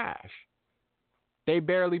trash. They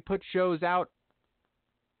barely put shows out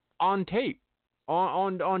on tape,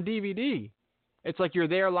 on DVD. It's like you're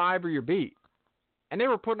there live or you're beat. And they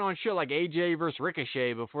were putting on shit like AJ versus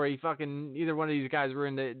Ricochet before either one of these guys were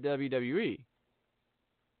in the WWE.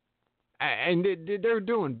 And they're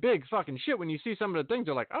doing big fucking shit. When you see some of the things,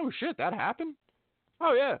 they're like, oh shit, that happened?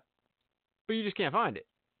 Oh yeah. But you just can't find it.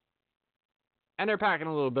 And they're packing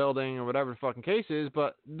a little building or whatever the fucking case is,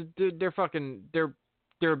 but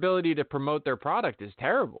their ability to promote their product is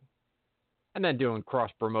terrible. And then doing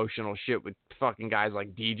cross-promotional shit with fucking guys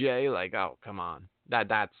like DJ, like, oh, come on.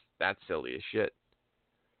 That's silly as shit.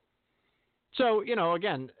 So,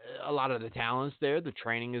 again, a lot of the talent's there. The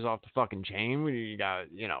training is off the fucking chain. You got,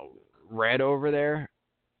 Red over there.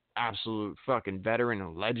 Absolute fucking veteran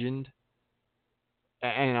and legend.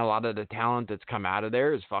 And a lot of the talent that's come out of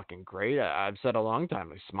there is fucking great. I've said a long time,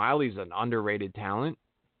 like, Smiley's an underrated talent.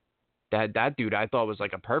 That dude I thought was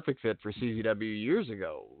like a perfect fit for CZW years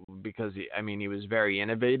ago because he was very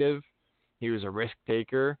innovative. He was a risk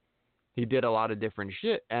taker. He did a lot of different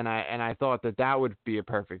shit, and I thought that would be a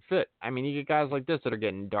perfect fit. I mean, you get guys like this that are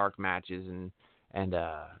getting dark matches and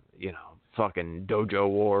you know, fucking dojo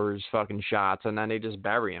wars, fucking shots, and then they just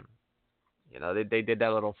bury him. You know, they did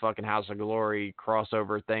that little fucking House of Glory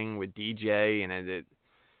crossover thing with DJ, and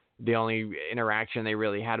the only interaction they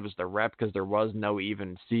really had was the rep because there was no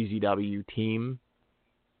even CZW team.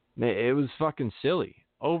 It was fucking silly.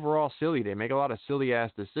 Overall silly. They make a lot of silly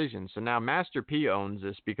ass decisions. So now Master P owns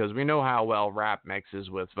this because we know how well rap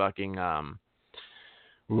mixes with fucking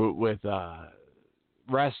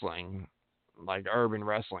wrestling, like Urban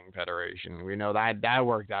Wrestling Federation. We know that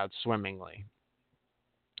worked out swimmingly.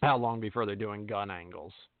 How long before they're doing gun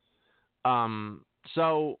angles?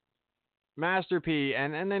 So Master P,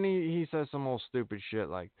 and then he says some old stupid shit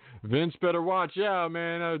like, Vince better watch out,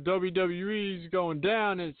 man. WWE's going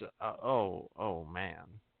down. It's oh man.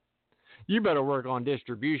 You better work on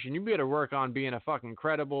distribution. You better work on being a fucking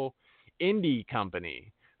credible indie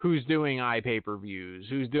company who's doing pay-per-views,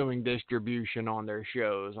 who's doing distribution on their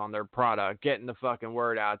shows, on their product, getting the fucking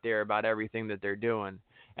word out there about everything that they're doing,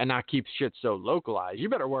 and not keep shit so localized. You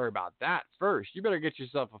better worry about that first. You better get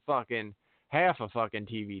yourself half a fucking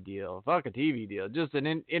TV deal. Fuck a TV deal. Just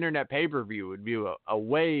an internet pay-per-view would be a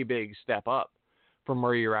way big step up from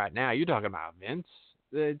where you're at now. You're talking about Vince.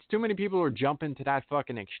 It's too many people who are jumping to that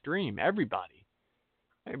fucking extreme. Everybody's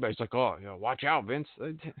like, oh, you know, watch out, Vince.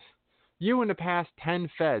 You and the past 10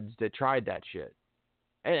 feds that tried that shit.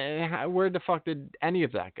 And where the fuck did any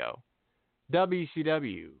of that go?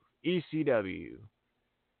 WCW, ECW.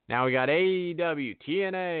 Now we got AEW,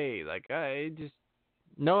 TNA. Like,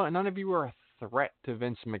 none of you are a threat to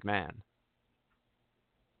Vince McMahon.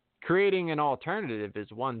 Creating an alternative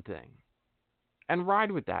is one thing. And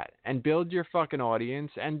ride with that. And build your fucking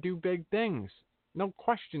audience and do big things. No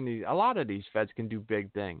question, a lot of these feds can do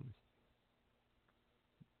big things.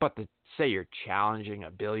 But to say you're challenging a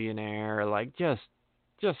billionaire, like, just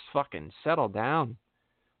fucking settle down.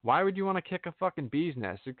 Why would you want to kick a fucking bee's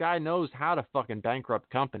nest? The guy knows how to fucking bankrupt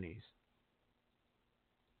companies.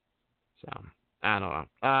 So, I don't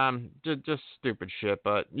know. Just stupid shit,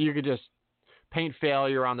 but you could just paint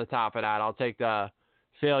failure on the top of that. I'll take the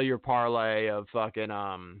failure parlay of fucking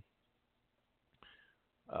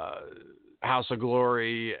House of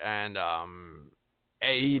Glory and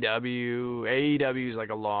AEW. AEW is like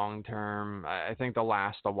a long term. I think they'll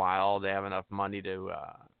last a while. They have enough money to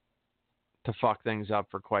fuck things up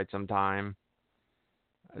for quite some time.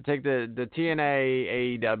 I take the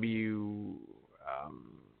TNA AEW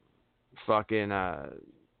fucking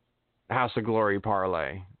House of Glory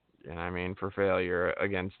parlay. You know what I mean, for failure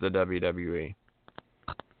against the WWE.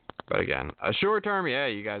 But again, a short term, yeah,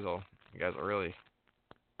 you guys will really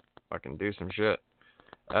fucking do some shit.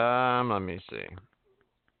 Let me see.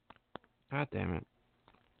 God damn it.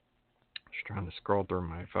 Just trying to scroll through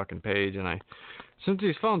my fucking page, and since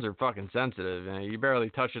these phones are fucking sensitive, and you barely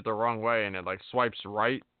touch it the wrong way, and it like swipes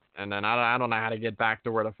right, and then I don't know how to get back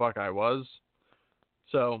to where the fuck I was.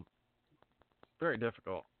 So, very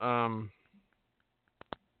difficult. Let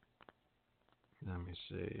me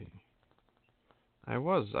see. I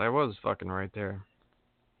was fucking right there.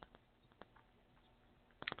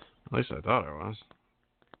 At least I thought I was.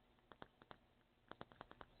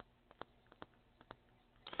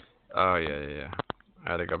 Oh, yeah.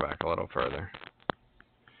 I had to go back a little further.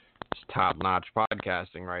 It's top-notch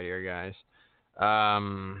podcasting right here, guys.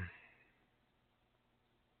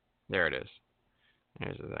 There it is.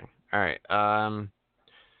 Here's the thing. All right.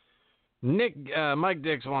 Mike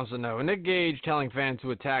Dix wants to know, Nick Gage telling fans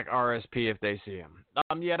to attack RSP if they see him.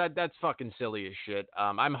 Yeah, that's fucking silly as shit.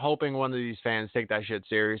 I'm hoping one of these fans take that shit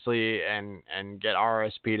seriously and get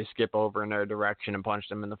RSP to skip over in their direction and punch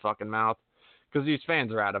them in the fucking mouth. Because these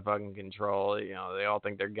fans are out of fucking control. You know, they all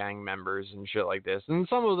think they're gang members and shit like this. And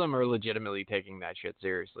some of them are legitimately taking that shit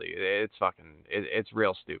seriously. It's it's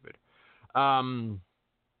real stupid.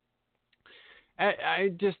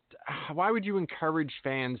 I just, why would you encourage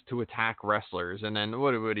fans to attack wrestlers? And then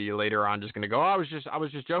what are you later on just going to go, I was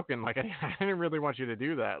just joking. Like, I didn't really want you to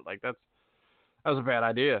do that. Like, that was a bad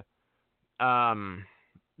idea. You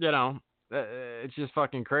know, it's just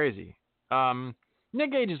fucking crazy.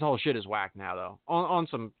 Nick Gage's whole shit is whack now, though, on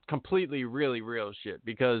some completely really real shit.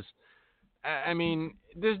 Because, I mean,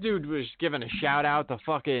 this dude was giving a shout out to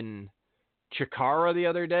fucking CHIKARA the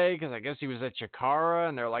other day, because I guess he was at CHIKARA,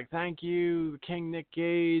 and they're like, thank you, King Nick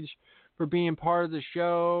Gage, for being part of the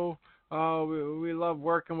show. Oh, we love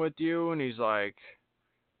working with you. And he's like,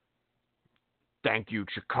 thank you,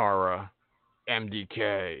 CHIKARA,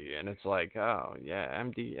 MDK. And it's like, oh, yeah,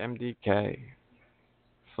 MDK.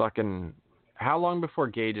 Fucking, how long before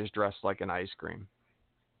Gage is dressed like an ice cream?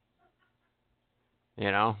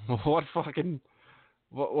 You know, what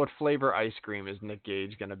flavor ice cream is Nick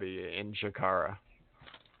Gage gonna be in CHIKARA?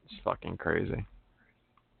 It's fucking crazy.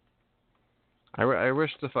 I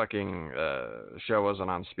wish the fucking show wasn't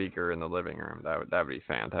on speaker in the living room. That would be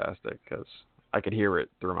fantastic because I could hear it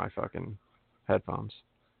through my fucking headphones.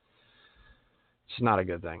 It's not a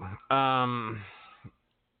good thing.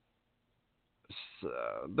 So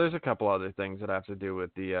there's a couple other things that have to do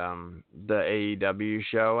with the AEW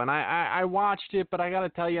show, and I watched it, but I gotta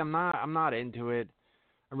tell you, I'm not into it.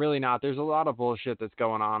 I'm really not. There's a lot of bullshit that's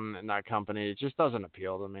going on in that company. It just doesn't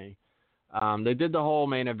appeal to me. They did the whole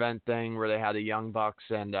main event thing where they had the Young Bucks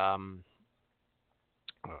and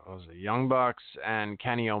what was it? Young Bucks and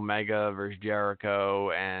Kenny Omega versus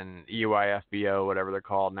Jericho and EYFBO, whatever they're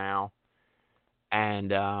called now.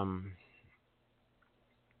 And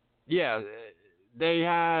yeah, they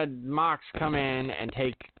had Mox come in and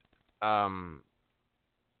take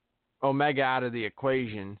Omega out of the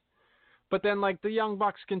equation. But then, like, the Young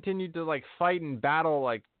Bucks continued to, like, fight and battle,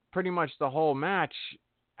 like, pretty much the whole match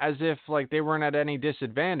as if, like, they weren't at any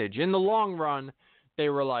disadvantage. In the long run, they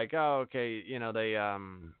were like, oh, okay, you know,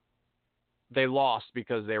 they lost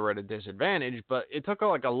because they were at a disadvantage, but it took,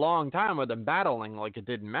 like, a long time with them battling like it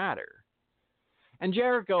didn't matter. And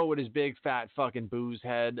Jericho with his big, fat, fucking booze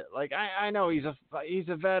head, like, I know he's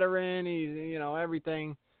a veteran, he's, you know,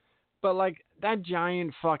 everything. But, like, that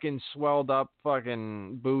giant fucking swelled up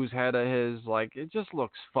fucking booze head of his, like, it just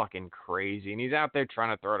looks fucking crazy. And he's out there trying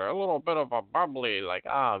to throw a little bit of a bubbly, like,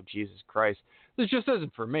 oh, Jesus Christ. This just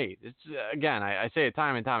isn't for me. It's, again, I say it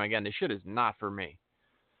time and time again, this shit is not for me.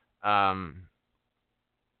 So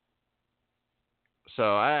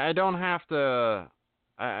I don't have to,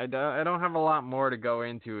 I don't have a lot more to go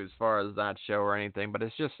into as far as that show or anything, but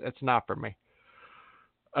it's not for me.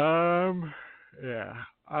 Yeah.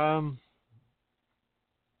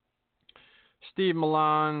 Steve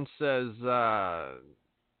Milan says,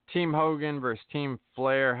 Team Hogan versus Team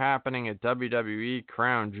Flair happening at WWE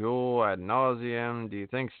Crown Jewel ad nauseum. Do you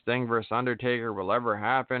think Sting versus Undertaker will ever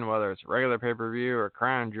happen, whether it's regular pay-per-view or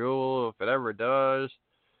Crown Jewel, if it ever does?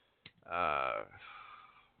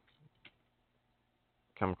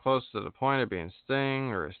 Come close to the point of being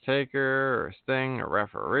Sting or as Taker or Sting a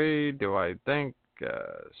referee. Do I think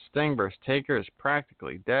Sting versus Taker is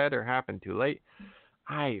practically dead or happened too late?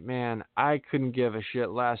 I couldn't give a shit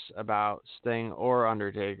less about Sting or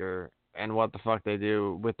Undertaker and what the fuck they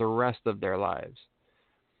do with the rest of their lives.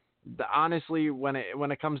 Honestly, when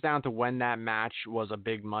it comes down to when that match was a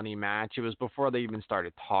big money match, it was before they even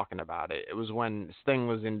started talking about it. It was when Sting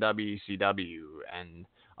was in WCW and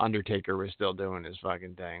Undertaker was still doing his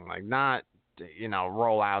fucking thing. Like, not, you know,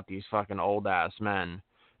 roll out these fucking old ass men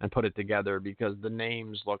and put it together because the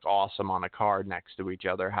names look awesome on a card next to each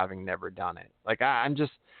other, having never done it. Like, I'm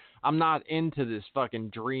not into this fucking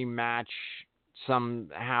dream match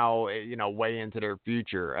somehow, you know, way into their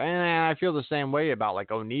future. And I feel the same way about, like,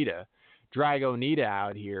 Onita. Drag Onita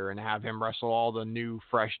out here and have him wrestle all the new,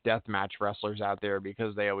 fresh deathmatch wrestlers out there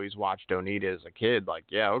because they always watched Onita as a kid. Like,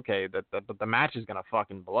 yeah, okay, but the match is going to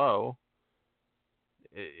fucking blow.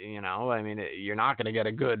 You know, I mean, you're not going to get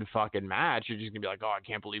a good fucking match. You're just going to be like, oh, I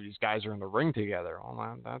can't believe these guys are in the ring together.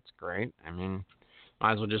 Well, that's great. I mean,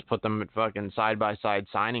 might as well just put them at fucking side-by-side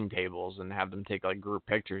signing tables and have them take, like, group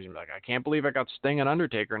pictures and be like, I can't believe I got Sting and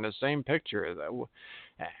Undertaker in the same picture.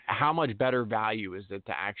 How much better value is it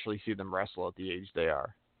to actually see them wrestle at the age they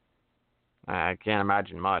are? I can't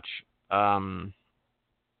imagine much.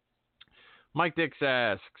 Mike Dix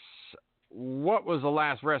asks, what was the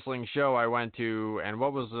last wrestling show I went to, and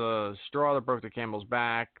what was the straw that broke the camel's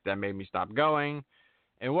back that made me stop going?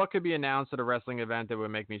 And what could be announced at a wrestling event that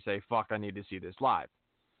would make me say, fuck, I need to see this live?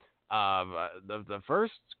 The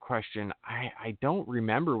first question, I don't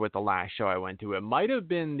remember what the last show I went to. It might have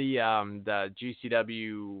been the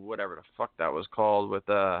GCW, whatever the fuck that was called, with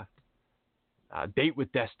Date with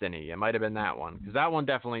Destiny. It might have been that one, because that one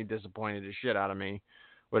definitely disappointed the shit out of me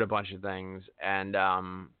with a bunch of things. And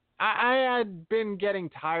I had been getting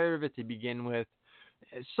tired of it to begin with.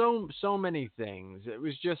 So many things. It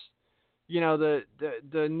was just, you know,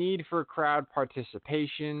 the need for crowd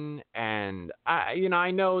participation, and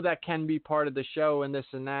I know that can be part of the show and this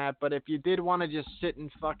and that, but if you did want to just sit and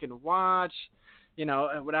fucking watch, you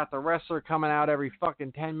know, without the wrestler coming out every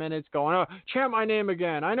fucking 10 minutes going, oh, chant my name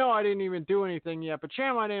again. I know I didn't even do anything yet, but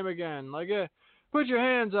chant my name again. Like, put your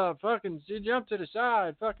hands up, fucking jump to the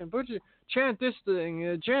side, fucking chant this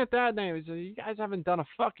thing, chant that name. So you guys haven't done a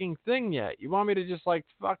fucking thing yet. You want me to just, like,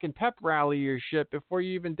 fucking pep rally your shit before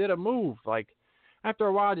you even did a move? Like, after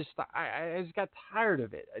a while, I just got tired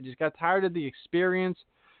of it. I just got tired of the experience,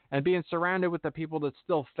 and being surrounded with the people that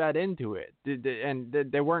still fed into it, and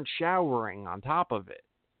they weren't showering on top of it.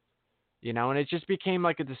 You know, and it just became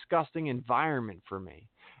like a disgusting environment for me.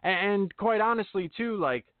 And quite honestly, too,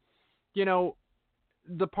 like, you know,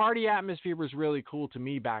 the party atmosphere was really cool to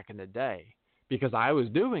me back in the day because I was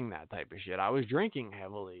doing that type of shit. I was drinking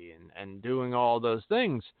heavily and doing all those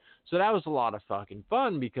things. So that was a lot of fucking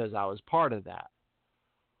fun because I was part of that.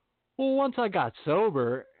 Well, once I got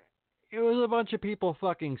sober, it was a bunch of people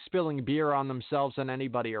fucking spilling beer on themselves and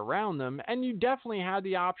anybody around them. And you definitely had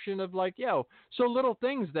the option of like, yo, so little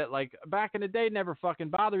things that like back in the day never fucking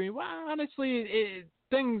bothered me. Well, honestly,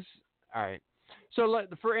 things, all right. So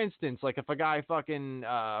for instance, like if a guy fucking,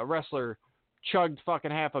 wrestler chugged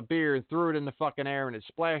fucking half a beer and threw it in the fucking air and it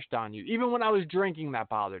splashed on you. Even when I was drinking, that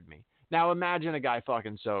bothered me. Now imagine a guy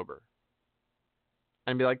fucking sober.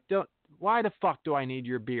 And be like, why the fuck do I need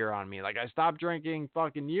your beer on me? Like I stopped drinking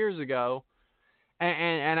fucking years ago,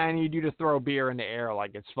 and I need you to throw beer in the air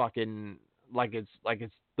like it's fucking like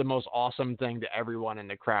it's the most awesome thing to everyone in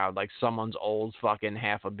the crowd, like someone's old fucking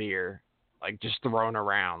half a beer, like just thrown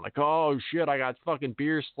around, like oh shit, I got fucking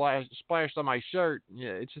beer splashed on my shirt. Yeah,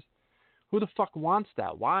 it's just who the fuck wants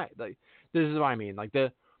that? Why? Like this is what I mean. Like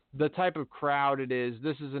the type of crowd it is,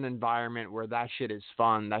 this is an environment where that shit is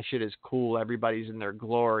fun. That shit is cool. Everybody's in their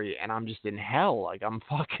glory, and I'm just in hell. Like, I'm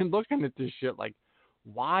fucking looking at this shit like,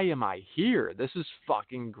 why am I here? This is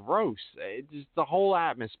fucking gross. The whole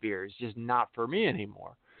atmosphere is just not for me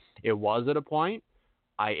anymore. It was at a point.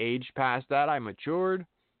 I aged past that. I matured.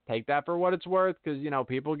 Take that for what it's worth, because, you know,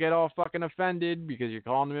 people get all fucking offended because you're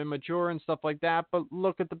calling them immature and stuff like that, but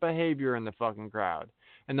look at the behavior in the fucking crowd.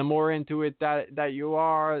 And the more into it that you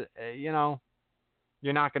are, you know,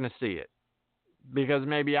 you're not going to see it. Because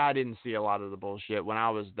maybe I didn't see a lot of the bullshit when I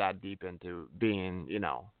was that deep into being, you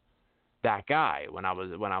know, that guy when I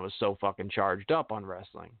was so fucking charged up on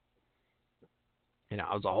wrestling. You know,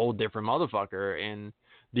 I was a whole different motherfucker in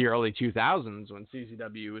the early 2000s when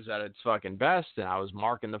CCW was at its fucking best, and I was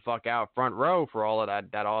marking the fuck out front row for all of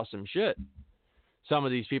that awesome shit. Some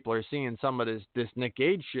of these people are seeing some of this Nick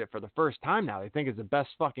Gage shit for the first time now. They think it's the best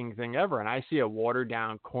fucking thing ever. And I see a watered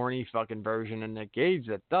down, corny fucking version of Nick Gage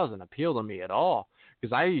that doesn't appeal to me at all.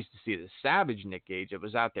 Because I used to see the savage Nick Gage that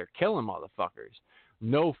was out there killing motherfuckers.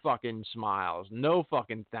 No fucking smiles. No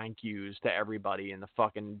fucking thank yous to everybody in the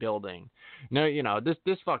fucking building. No, you know, this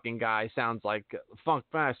fucking guy sounds like Funk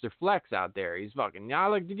Master Flex out there. He's fucking, I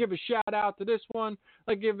like to give a shout out to this one.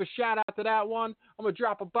 I like to give a shout out to that one. I'm going to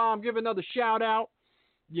drop a bomb, give another shout out.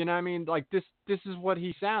 You know what I mean? Like, this is what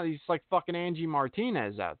he sounds. He's like fucking Angie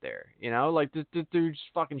Martinez out there. You know? Like, this dude's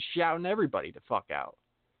fucking shouting everybody to fuck out.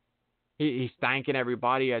 He's thanking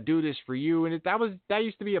everybody. I do this for you. And that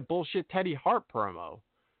used to be a bullshit Teddy Hart promo.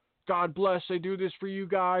 God bless, I do this for you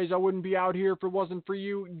guys. I wouldn't be out here if it wasn't for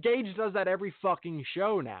you. Gage does that every fucking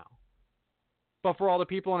show now. But for all the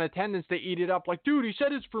people in attendance, they eat it up like, dude, he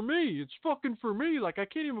said it's for me. It's fucking for me. Like, I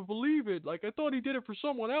can't even believe it. Like, I thought he did it for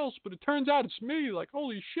someone else, but it turns out it's me. Like,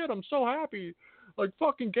 holy shit, I'm so happy. Like,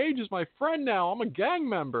 fucking Gage is my friend now. I'm a gang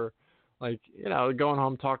member. Like, you know, going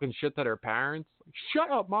home talking shit to their parents. Like,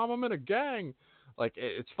 shut up, Mom, I'm in a gang. Like,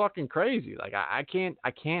 it's fucking crazy. Like, I can't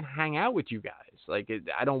hang out with you guys. Like,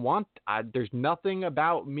 there's nothing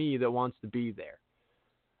about me that wants to be there.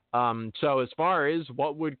 So as far as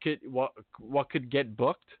what could get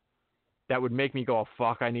booked that would make me go, oh,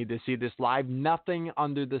 fuck, I need to see this live, nothing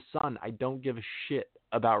under the sun. I don't give a shit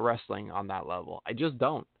about wrestling on that level. I just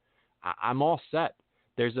don't. I'm all set.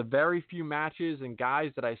 There's a very few matches and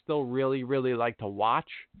guys that I still really, really like to watch,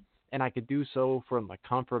 and I could do so from the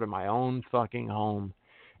comfort of my own fucking home.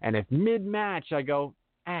 And if mid-match I go,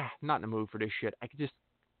 not in the mood for this shit, I could just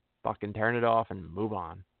fucking turn it off and move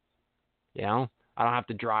on. You know? I don't have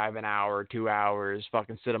to drive an hour or 2 hours,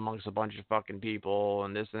 fucking sit amongst a bunch of fucking people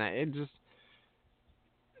and this and that. It just,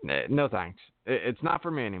 no thanks. It's not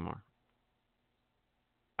for me anymore.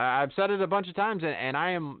 I've said it a bunch of times, and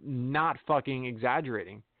I am not fucking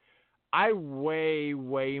exaggerating. I way,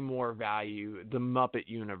 way more value the Muppet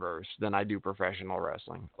universe than I do professional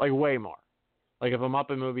wrestling. Like, way more. Like, if a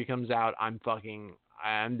Muppet movie comes out, I'm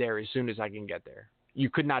there as soon as I can get there. You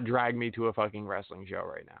could not drag me to a fucking wrestling show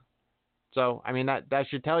right now. So, I mean, that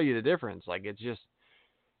should tell you the difference. Like, it's just,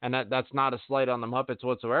 and that's not a slight on the Muppets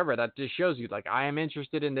whatsoever. That just shows you, like, I am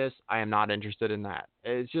interested in this. I am not interested in that.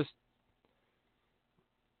 It's just,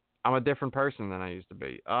 I'm a different person than I used to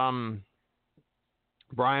be.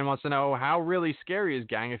 Brian wants to know, how really scary is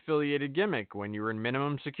gang-affiliated gimmick when you're in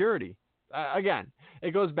minimum security? Again,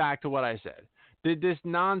 it goes back to what I said. Did this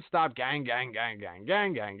nonstop gang,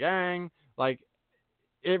 like,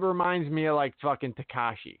 it reminds me of, like, fucking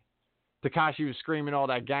Tekashi. Tekashi was screaming all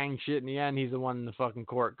that gang shit. In the end, he's the one in the fucking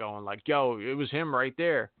court going like, yo, it was him right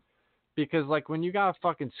there. Because, like, when you gotta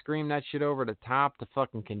fucking scream that shit over the top to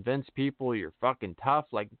fucking convince people you're fucking tough,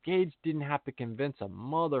 like, Gage didn't have to convince a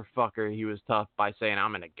motherfucker he was tough by saying,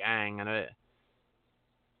 I'm in a gang. And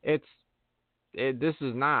this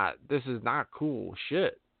is not cool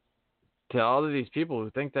shit. To all of these people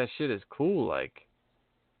who think that shit is cool, like,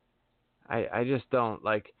 I just don't,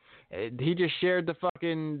 like, he just shared the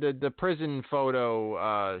fucking, the prison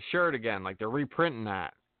photo shirt again, like, they're reprinting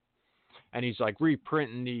that. And he's like,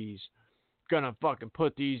 reprinting these, gonna fucking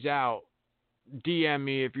put these out, DM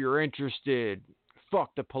me if you're interested,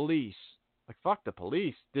 fuck the police. Like, fuck the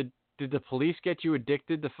police? Did the police get you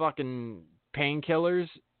addicted to fucking painkillers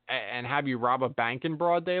and have you rob a bank in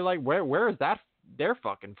broad daylight? Where is that their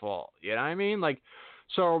fucking fault? You know what I mean? Like,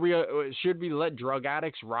 so are we should we let drug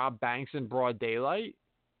addicts rob banks in broad daylight?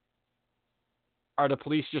 Are the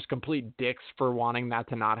police just complete dicks for wanting that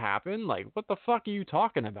to not happen? Like, what the fuck are you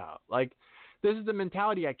talking about? Like, this is the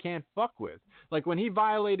mentality I can't fuck with. Like, when he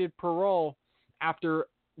violated parole after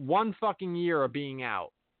 1 fucking year of being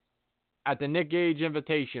out at the Nick Gage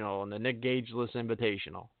Invitational and the Nick Gage-less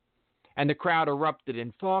Invitational, and the crowd erupted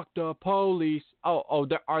in fuck the police. Oh,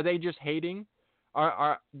 are they just hating?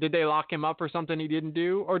 Did they lock him up for something he didn't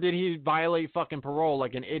do? Or did he violate fucking parole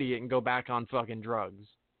like an idiot and go back on fucking drugs?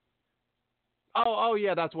 Oh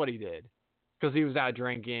yeah, that's what he did. Because he was out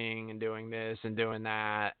drinking and doing this and doing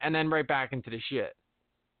that. And then right back into the shit.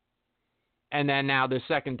 And then now the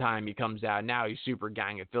second time he comes out, now he's super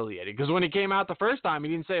gang affiliated. Because when he came out the first time,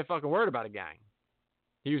 he didn't say a fucking word about a gang.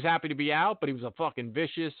 He was happy to be out, but he was a fucking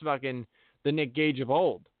vicious fucking the Nick Gage of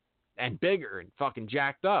old. And bigger and fucking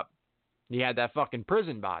jacked up. He had that fucking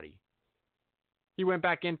prison body. He went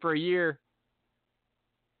back in for a year.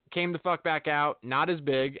 Came the fuck back out, not as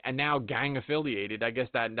big, and now gang affiliated. I guess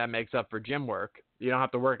that makes up for gym work. You don't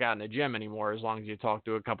have to work out in the gym anymore as long as you talk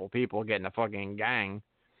to a couple people getting a fucking gang.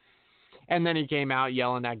 And then he came out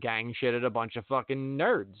yelling that gang shit at a bunch of fucking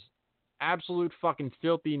nerds. Absolute fucking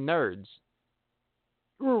filthy nerds.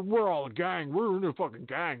 We're all a gang. We're in a fucking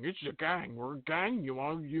gang. It's a gang. We're a gang. You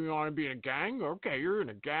want to be in a gang? Okay, you're in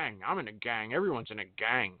a gang. I'm in a gang. Everyone's in a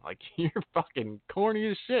gang. Like, you're fucking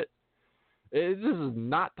corny as shit. This is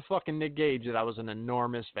not the fucking Nick Gage that I was an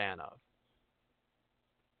enormous fan of.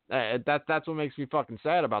 That's what makes me fucking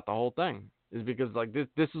sad about the whole thing. Is because, like, this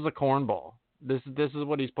is a cornball. This is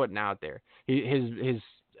what he's putting out there. His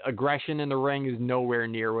aggression in the ring is nowhere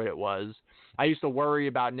near what it was. I used to worry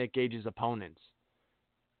about Nick Gage's opponents.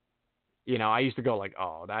 You know, I used to go like,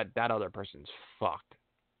 oh, that other person's fucked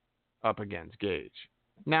up against Gage.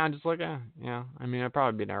 Now I'm just like, yeah, I mean, it'd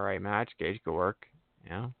probably be an alright match. Gage could work, you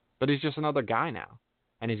know. But he's just another guy now.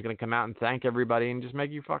 And he's going to come out and thank everybody and just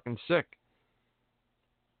make you fucking sick.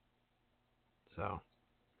 So,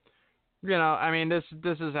 you know, I mean, this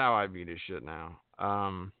is how I view this shit now.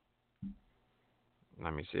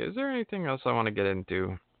 Let me see. Is there anything else I want to get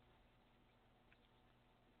into?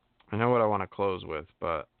 I know what I want to close with,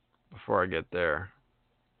 but before I get there,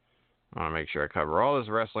 I want to make sure I cover all this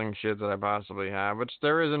wrestling shit that I possibly have, which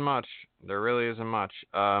there isn't much. There really isn't much.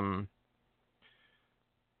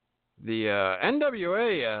 The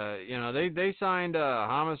NWA, you know, they signed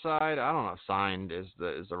Homicide. I don't know if signed is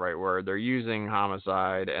the right word. They're using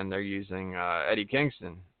Homicide and they're using Eddie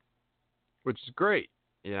Kingston, which is great.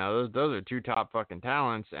 You know, those are 2 top fucking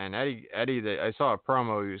talents. And Eddie, I saw a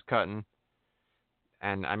promo he was cutting.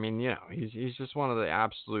 And, I mean, you know, he's just one of the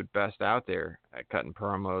absolute best out there at cutting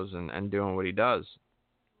promos and doing what he does.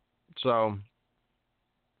 So,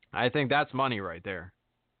 I think that's money right there.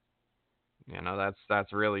 You know,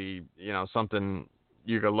 that's really, you know, something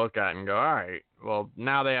you could look at and go, all right, well,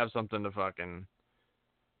 now they have something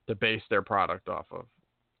to base their product off of.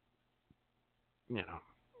 You know,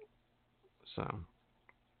 so.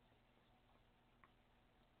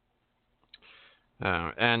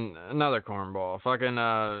 And another cornball,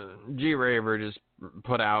 fucking G Raver just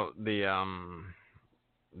put out the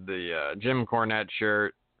Jim Cornette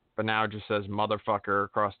shirt, but now it just says motherfucker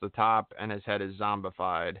across the top, and his head is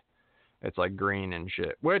zombified. It's like green and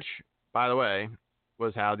shit, which, by the way,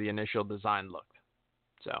 was how the initial design looked.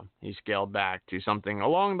 So he scaled back to something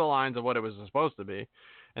along the lines of what it was supposed to be,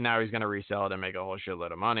 and now he's going to resell it and make a whole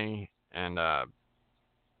shitload of money. And I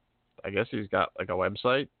guess he's got like a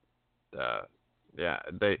website. Yeah,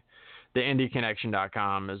 the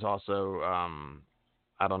indieconnection.com is also,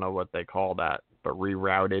 I don't know what they call that, but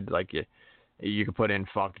rerouted. Like you could put in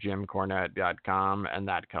fuckjimcornette.com and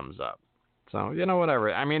that comes up. So, you know,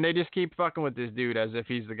 whatever. I mean, they just keep fucking with this dude as if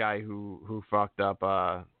he's the guy who fucked up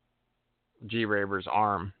G Raver's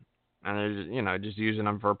arm and they're just, just using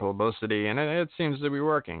them for publicity, and it seems to be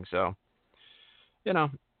working. So,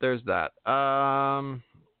 there's that.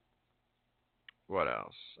 What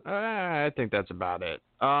else? I think that's about it.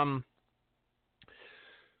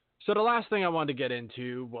 So the last thing I wanted to get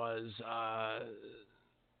into was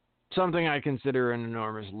something I consider an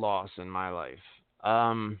enormous loss in my life.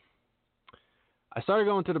 I started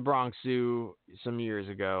going to the Bronx Zoo some years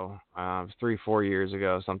ago, 3-4 years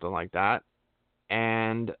ago, something like that.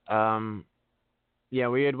 And,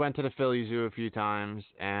 we had went to the Philly Zoo a few times.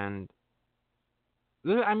 And,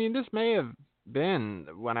 this may have been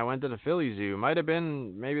when I went to the Philly Zoo. Might have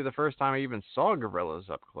been maybe the first time I even saw gorillas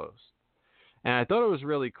up close. And I thought it was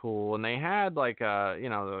really cool. And they had,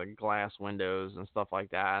 the glass windows and stuff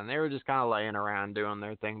like that. And they were just kind of laying around doing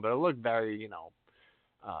their thing. But it looked very,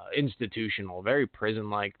 institutional, very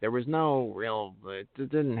prison-like. There was no real, it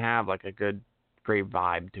didn't have like a great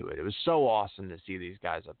vibe to it. It was so awesome to see these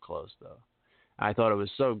guys up close, though. I thought it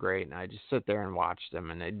was so great, and I just sit there and watch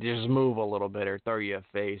them, and they just move a little bit or throw you a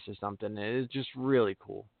face or something. It is just really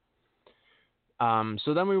cool.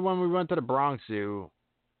 So then when we went to the Bronx Zoo,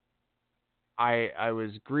 I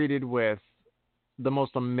was greeted with the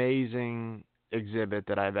most amazing exhibit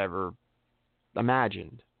that I've ever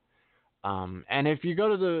imagined. And if you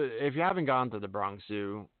haven't gone to the Bronx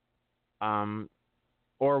Zoo,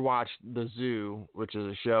 or watched The Zoo, which is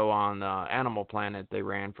a show on Animal Planet they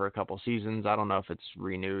ran for a couple seasons. I don't know if it's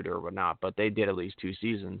renewed or whatnot, but they did at least 2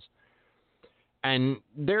 seasons. And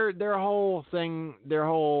their whole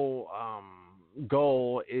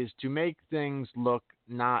goal is to make things look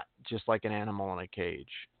not just like an animal in a cage.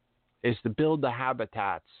 Is to build the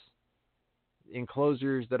habitats,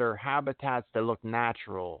 enclosures that are habitats that look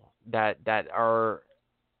natural, that are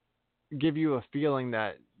give you a feeling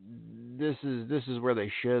that this is where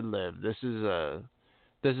they should live. This is a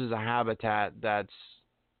habitat that's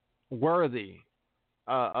worthy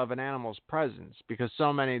of an animal's presence, because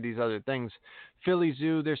so many of these other things, Philly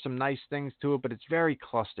Zoo, there's some nice things to it, but it's very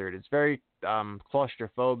clustered. It's very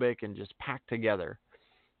claustrophobic and just packed together.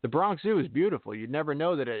 The Bronx Zoo is beautiful. You'd never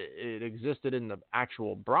know that it existed in the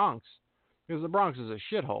actual Bronx, because the Bronx is a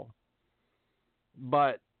shithole.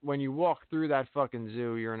 But when you walk through that fucking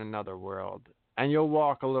zoo, you're in another world. And you'll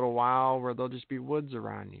walk a little while where there'll just be woods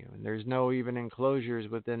around you, and there's no even enclosures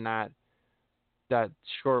within that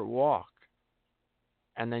short walk.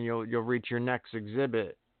 And then you'll reach your next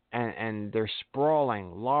exhibit, and they're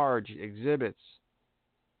sprawling, large exhibits.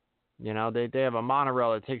 They have a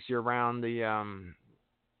monorail that takes you around the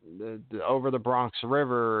over the Bronx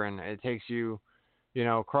River, and it takes you,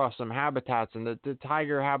 across some habitats, and the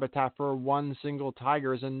tiger habitat for one single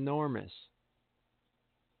tiger is enormous.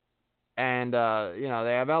 And,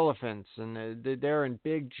 they have elephants, and they're in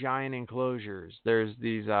big, giant enclosures. There's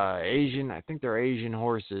these I think they're Asian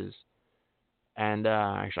horses. And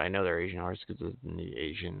actually, I know they're Asian horses because it's in the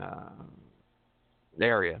Asian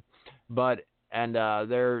area. But, and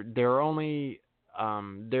they're only,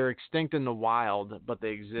 they're extinct in the wild, but they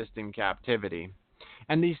exist in captivity.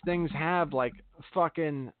 And these things have like 4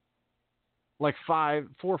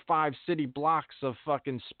 or 5 city blocks of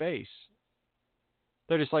fucking space.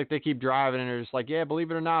 They're just like, they keep driving and they're just like, yeah,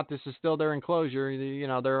 believe it or not, this is still their enclosure.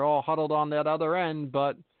 They're all huddled on that other end,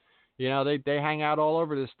 but they hang out all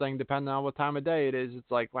over this thing depending on what time of day it is.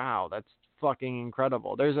 It's like, wow, that's fucking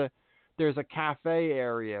incredible. There's a cafe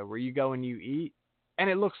area where you go and you eat, and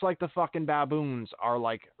it looks like the fucking baboons are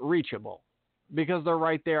like reachable, because they're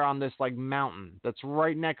right there on this like mountain that's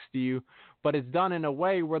right next to you, but it's done in a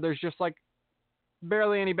way where there's just like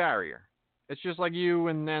barely any barrier. It's just like you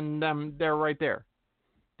and then them, they're right there.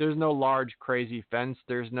 There's no large crazy fence.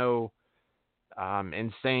 There's no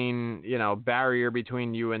insane, barrier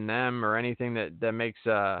between you and them or anything that makes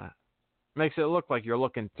it look like you're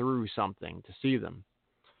looking through something to see them.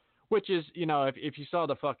 Which is, if you saw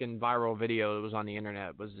the fucking viral video that was on the internet,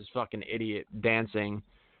 it was this fucking idiot dancing.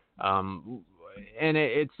 And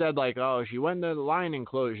it said like, oh, she went to the lion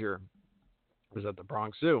enclosure. It was at the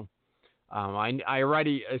Bronx Zoo. I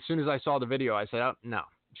already, as soon as I saw the video, I said, oh, no.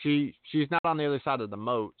 She's not on the other side of the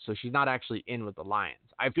moat, so she's not actually in with the lions.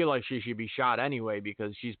 I feel like she should be shot anyway,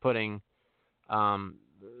 because she's putting the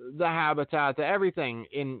habitat, everything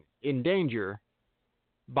in danger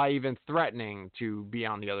by even threatening to be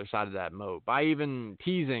on the other side of that moat, by even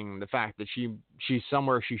teasing the fact that she's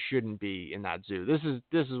somewhere she shouldn't be in that zoo. This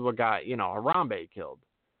is what got Harambe killed.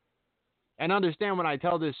 And understand, when I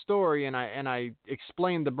tell this story and I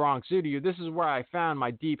explain the Bronx Zoo to you, this is where I found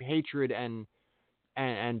my deep hatred and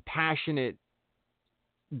passionate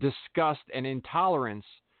disgust and intolerance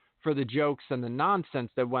for the jokes and the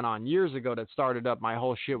nonsense that went on years ago that started up my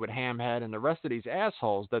whole shit with Hamhead and the rest of these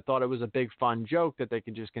assholes that thought it was a big fun joke that they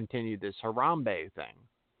could just continue this Harambe thing.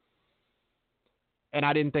 And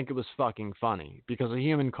I didn't think it was fucking funny because a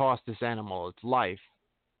human cost this animal its life.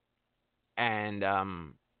 And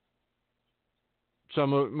so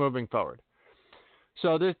moving forward.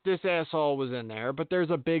 So this asshole was in there, but there's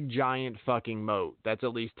a big giant fucking moat that's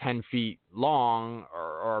at least 10 feet long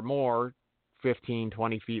or more, 15,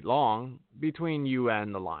 20 feet long between you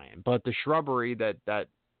and the lion. But the shrubbery that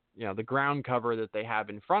the ground cover that they have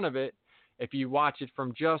in front of it, if you watch it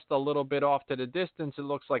from just a little bit off to the distance, it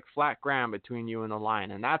looks like flat ground between you and the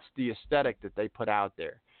lion. And that's the aesthetic that they put out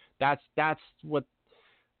there. That's what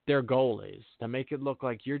their goal is, to make it look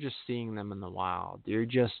like you're just seeing them in the wild. You're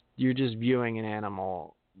just viewing an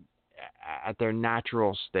animal at their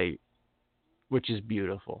natural state, which is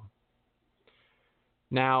beautiful.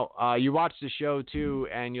 Now, you watch the show, too,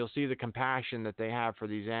 and you'll see the compassion that they have for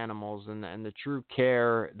these animals and the true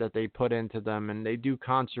care that they put into them. And they do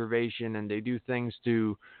conservation and they do things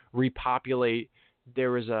to repopulate.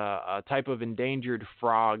 There was a type of endangered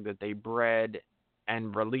frog that they bred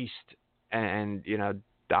and released. And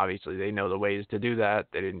obviously they know the ways to do that.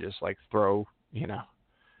 They didn't just, throw,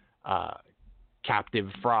 captive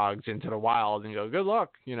frogs into the wild and go, good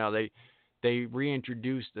luck. They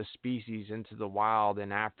reintroduced the species into the wild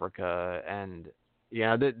in Africa, and these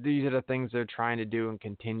are the things they're trying to do and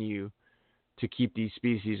continue to keep these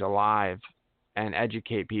species alive and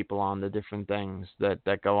educate people on the different things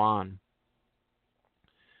that go on.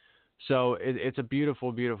 So it's a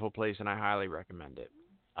beautiful, beautiful place, and I highly recommend it.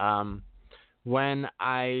 When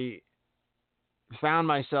I found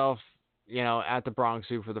myself, at the Bronx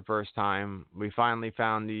Zoo for the first time, we finally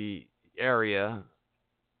found the area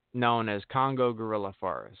known as Congo Gorilla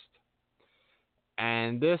Forest.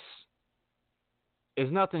 And this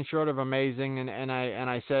is nothing short of amazing, and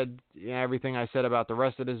I said everything I said about the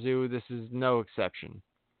rest of the zoo, this is no exception.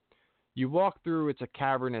 You walk through, it's a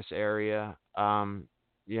cavernous area.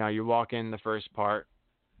 You walk in the first part,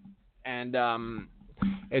 and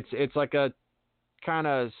it's like a kind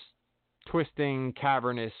of twisting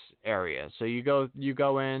cavernous area. So you go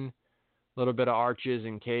in, a little bit of arches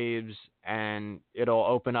and caves, and it'll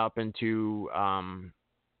open up into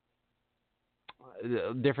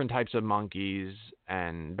different types of monkeys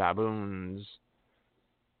and baboons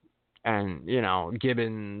and,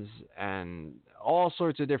 gibbons and all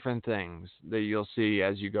sorts of different things that you'll see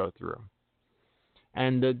as you go through.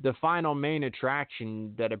 And the final main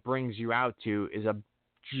attraction that it brings you out to is a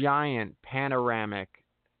giant panoramic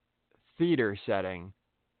theater setting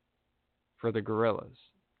for the gorillas.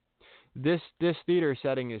 This theater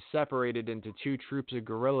setting is separated into two troops of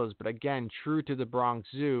gorillas, but again, true to the Bronx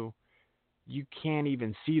Zoo, you can't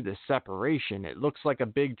even see the separation. It looks like a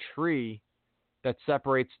big tree that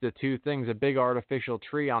separates the two things, a big artificial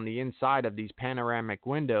tree on the inside of these panoramic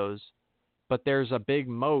windows, but there's a big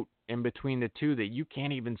moat in between the two that you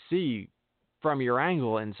can't even see from your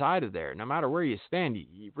angle inside of there. No matter where you stand,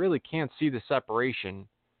 you really can't see the separation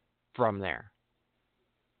from there.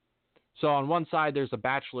 So on one side, there's a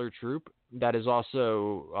bachelor troop that is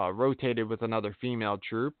also rotated with another female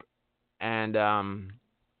troop. And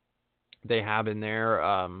they have in there,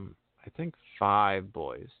 I think, 5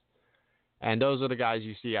 boys. And those are the guys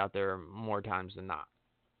you see out there more times than not.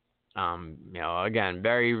 Again,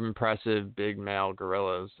 very impressive big male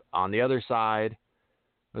gorillas. On the other side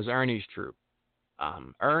was Ernie's troop.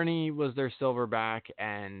 Ernie was their silverback.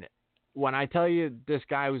 And when I tell you this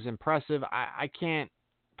guy was impressive, I can't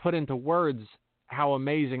put into words how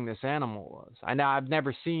amazing this animal was. I know I've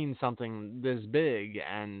never seen something this big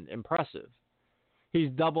and impressive. He's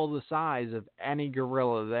double the size of any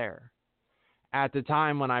gorilla there. At the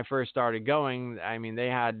time when I first started going, they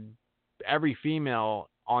had every female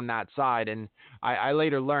on that side, and I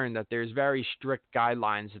later learned that there's very strict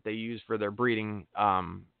guidelines that they use for their breeding,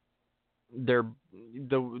 their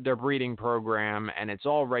breeding program, and it's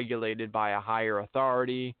all regulated by a higher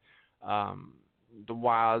authority. The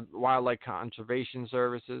Wildlife Conservation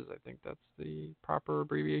Services, I think that's the proper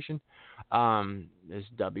abbreviation, is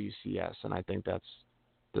WCS, and I think that's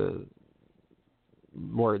the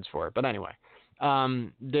words for it. But anyway,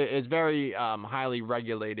 it's very highly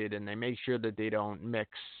regulated, and they make sure that they don't mix,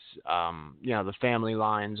 the family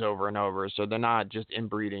lines over and over, so they're not just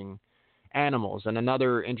inbreeding animals. And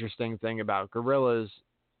another interesting thing about gorillas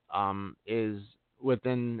is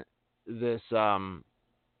within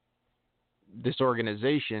this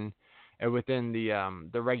organization and within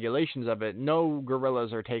the regulations of it, no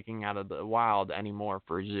gorillas are taken out of the wild anymore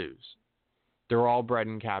for zoos. They're all bred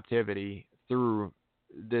in captivity through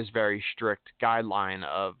this very strict guideline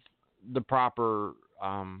of the proper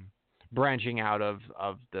branching out of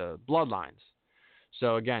the bloodlines.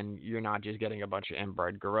 So again, you're not just getting a bunch of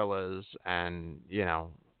inbred gorillas, and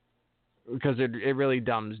because it really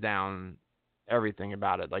dumbs down everything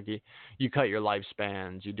about it. Like you cut your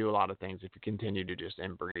lifespans, you do a lot of things if you continue to just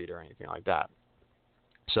inbreed or anything like that.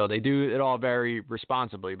 So they do it all very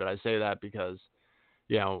responsibly, but I say that because,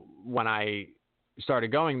 when I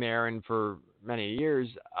started going there, and for many years,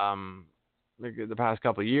 the past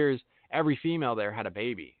couple of years, every female there had a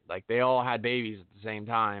baby. Like they all had babies at the same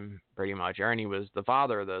time, pretty much. Ernie was the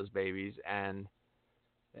father of those babies. And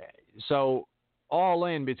so all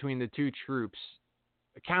in between the two troops,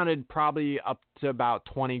 counted probably up to about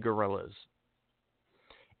 20 gorillas.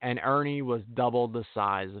 And Ernie was double the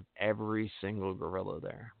size of every single gorilla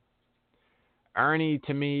there. Ernie,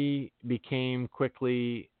 to me, became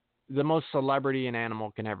quickly the most celebrity an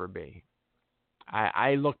animal can ever be.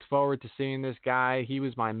 I looked forward to seeing this guy. He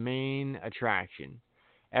was my main attraction.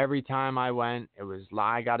 Every time I went, it was,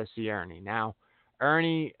 I got to see Ernie. Now,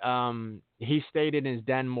 Ernie, he stayed in his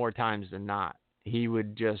den more times than not. He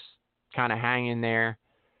would just kind of hang in there.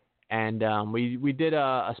 And we did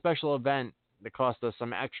a special event that cost us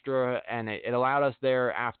some extra, and it allowed us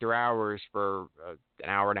there after hours for an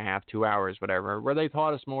hour and a half, 2 hours, whatever, where they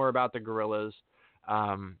taught us more about the gorillas.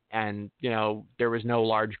 And there was no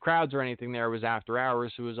large crowds or anything there. It was after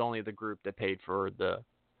hours, so it was only the group that paid for the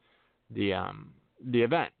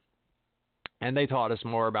event. And they taught us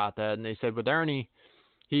more about that. And they said with Ernie,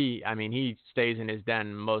 he stays in his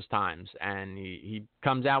den most times, and he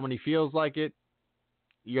comes out when he feels like it.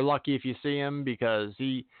 You're lucky if you see him, because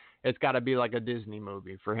it's got to be like a Disney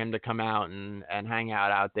movie for him to come out and hang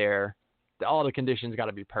out there. All the conditions got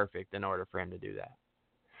to be perfect in order for him to do that,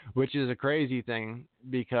 which is a crazy thing,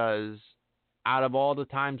 because out of all the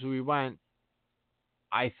times we went,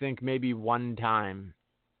 I think maybe one time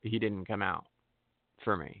he didn't come out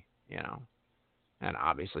for me, and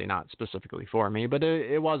obviously not specifically for me, but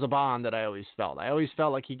it was a bond that I always felt. I always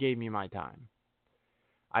felt like he gave me my time.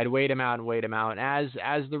 I'd wait him out. And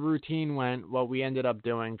as the routine went, what we ended up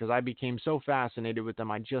doing, because I became so fascinated with them,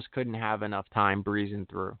 I just couldn't have enough time breezing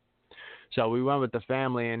through. So we went with the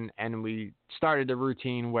family, and we started the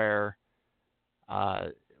routine where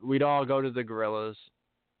we'd all go to the gorillas.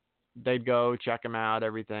 They'd go check them out,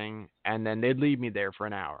 everything, and then they'd leave me there for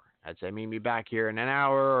an hour. I'd say, meet me back here in an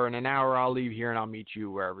hour, or in an hour I'll leave here and I'll meet you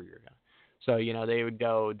wherever you're going. So, they would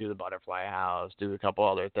go do the butterfly house, do a couple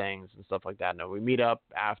other things and stuff like that. No, we meet up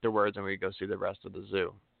afterwards and we'd go see the rest of the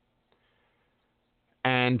zoo.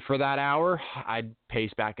 And for that hour, I'd pace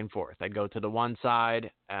back and forth. I'd go to the one side,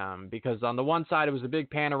 because on the one side, it was a big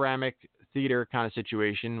panoramic theater kind of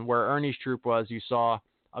situation. Where Ernie's troop was, you saw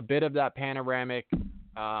a bit of that panoramic,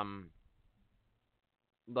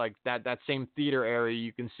 like that same theater area.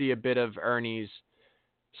 You can see a bit of Ernie's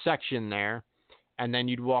section there. And then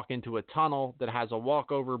you'd walk into a tunnel that has a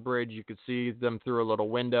walkover bridge. You could see them through a little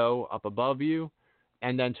window up above you.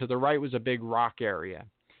 And then to the right was a big rock area.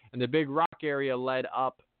 And the big rock area led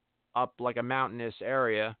up like a mountainous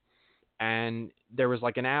area. And there was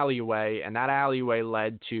like an alleyway. And that alleyway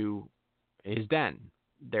led to his den,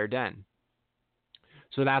 their den.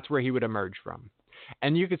 So that's where he would emerge from.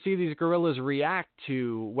 And you could see these gorillas react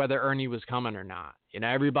to whether Ernie was coming or not.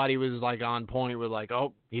 Everybody was like on point with like,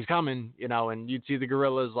 oh, he's coming, and you'd see the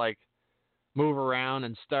gorillas like move around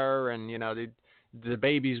and stir, and, the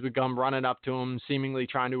babies would come running up to him, seemingly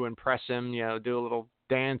trying to impress him, do a little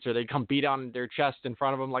dance, or they'd come beat on their chest in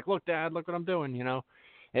front of him like, look, Dad, look what I'm doing,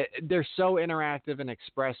 They're so interactive and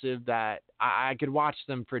expressive that I could watch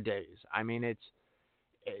them for days. I mean,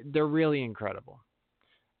 they're really incredible.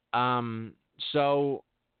 So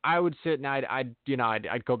I would sit and I'd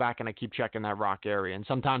go back and I keep checking that rock area. And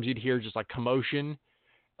sometimes you'd hear just like commotion,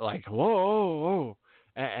 like, whoa.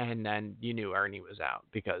 And then you knew Ernie was out,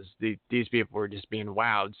 because these people were just being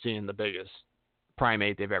wowed seeing the biggest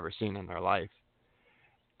primate they've ever seen in their life.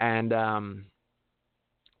 And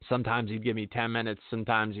sometimes he'd give me 10 minutes.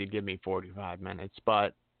 Sometimes he'd give me 45 minutes.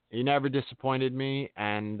 But he never disappointed me.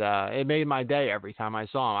 And it made my day every time I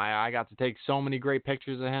saw him. I got to take so many great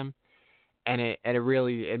pictures of him. And it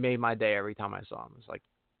made my day every time I saw him. It's like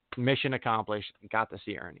mission accomplished. Got to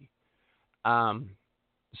see Ernie.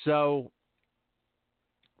 So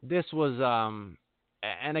this was,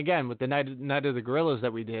 and again, with the night of the gorillas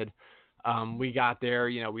that we did, we got there,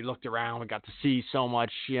 we looked around, we got to see so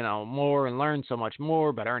much, more, and learn so much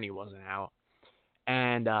more, but Ernie wasn't out.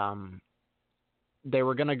 And they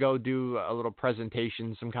were going to go do a little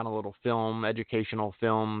presentation, some kind of little educational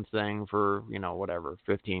film thing for,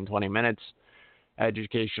 15, 20 minutes,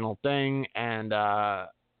 educational thing. And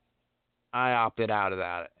I opted out of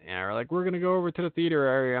that. We're like, we're going to go over to the theater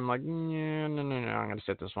area. I'm like, no, I'm going to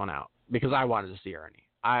sit this one out because I wanted to see Ernie.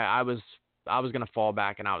 I was going to fall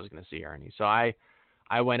back and I was going to see Ernie. So I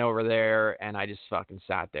went over there and I just fucking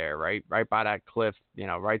sat there right by that cliff,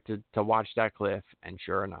 right to watch that cliff. And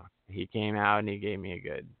sure enough, he came out and he gave me a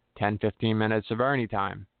good 10, 15 minutes of Ernie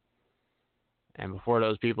time. And before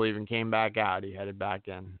those people even came back out, he headed back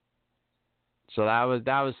in. So that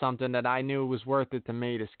was something that I knew was worth it to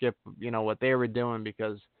me to skip, what they were doing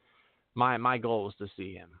because my goal was to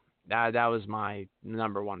see him. That was my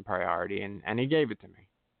number one priority, and he gave it to me.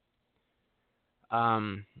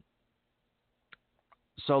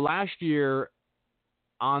 So last year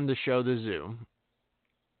on the show The Zoo,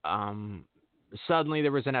 suddenly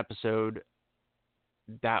there was an episode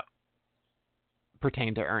that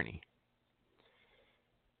pertained to Ernie.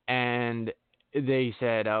 And they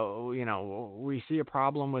said, we see a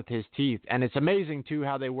problem with his teeth. And it's amazing, too,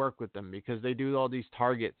 how they work with them because they do all these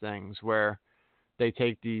target things where they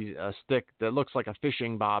take a stick that looks like a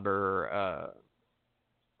fishing bobber,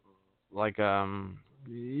 like a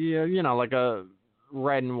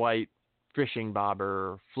red and white fishing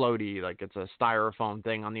bobber floaty, like it's a styrofoam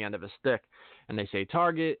thing on the end of a stick. And they say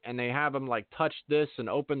target, and they have them like touch this and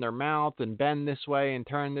open their mouth and bend this way and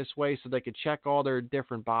turn this way so they could check all their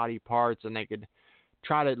different body parts and they could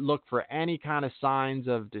try to look for any kind of signs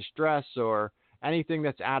of distress or anything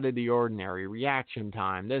that's out of the ordinary, reaction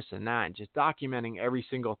time, this and that, and just documenting every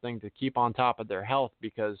single thing to keep on top of their health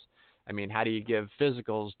because, how do you give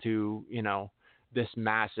physicals to, this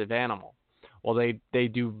massive animal? Well, they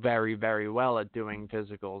do very, very well at doing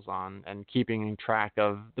physicals on and keeping track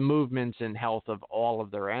of the movements and health of all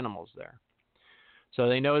of their animals there. So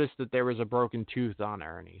they noticed that there was a broken tooth on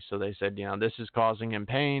Ernie. So they said, this is causing him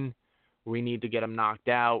pain. We need to get him knocked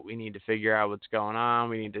out. We need to figure out what's going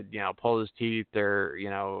on. We need to, pull his teeth or,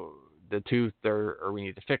 the tooth or we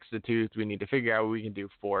need to fix the tooth. We need to figure out what we can do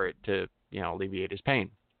for it to, alleviate his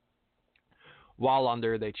pain. While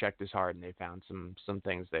under, they checked his heart and they found some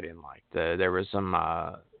things they didn't like. There was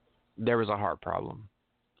a heart problem.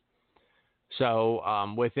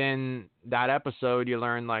 So within that episode, you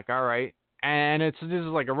learn like, all right, and this is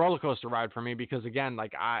like a roller coaster ride for me because again,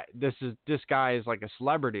 like this guy is like a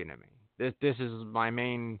celebrity to me. This is my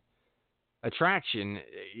main attraction,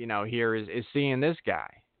 here is seeing this guy.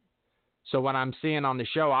 So when I'm seeing on the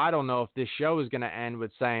show, I don't know if this show is going to end with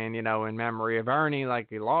saying, in memory of Ernie, like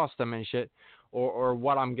he lost him and shit. Or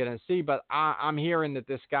what I'm going to see, but I'm hearing that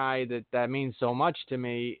this guy that means so much to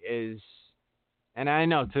me is, and I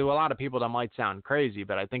know to a lot of people that might sound crazy,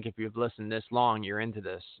 but I think if you've listened this long, you're into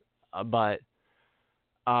this. But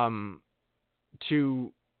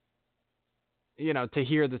to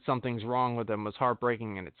hear that something's wrong with him was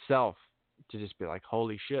heartbreaking in itself. To just be like,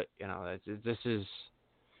 holy shit, this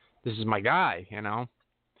is my guy,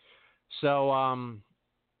 So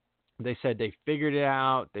they said they figured it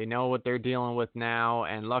out. They know what they're dealing with now.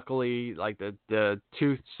 And luckily, like the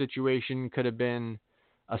tooth situation could have been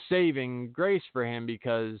a saving grace for him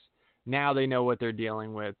because now they know what they're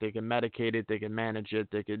dealing with. They can medicate it. They can manage it.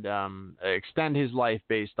 They could extend his life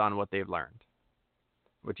based on what they've learned,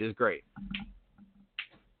 which is great.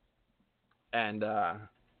 And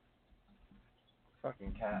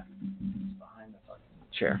fucking cat is behind the fucking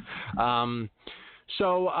chair.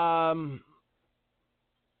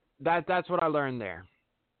 That's what I learned there.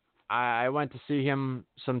 I went to see him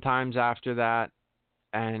sometimes after that,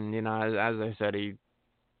 and as I said,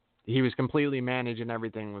 he was completely managed and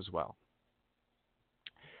everything was well.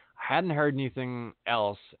 I hadn't heard anything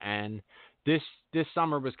else, and this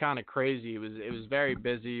summer was kind of crazy. It was very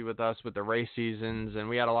busy with us with the race seasons, and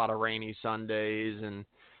we had a lot of rainy Sundays and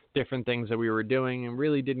different things that we were doing, and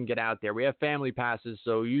really didn't get out there. We have family passes,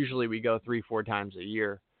 so usually we go 3-4 times a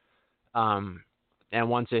year. And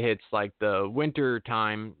once it hits like the winter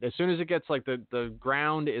time, as soon as it gets like the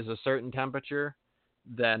ground is a certain temperature,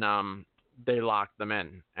 then they lock them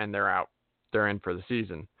in and they're out. They're in for the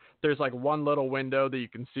season. There's like one little window that you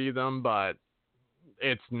can see them, but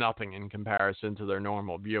it's nothing in comparison to their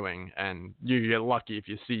normal viewing. And you get lucky if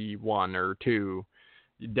you see one or two.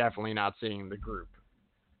 You're definitely not seeing the group.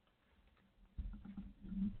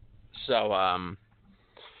 So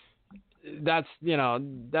that's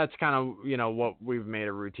kind of, what we've made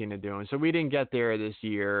a routine of doing. So we didn't get there this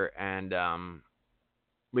year, and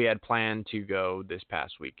we had planned to go this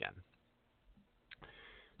past weekend.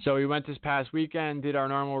 So we went this past weekend, did our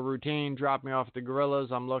normal routine, dropped me off at the gorillas.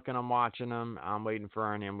 I'm looking, I'm watching them. I'm waiting for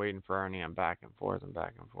Ernie. I'm back and forth.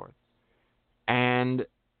 And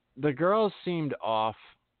the girls seemed off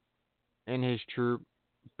in his troop,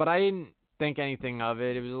 but I think anything of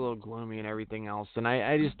it. It was a little gloomy and everything else, and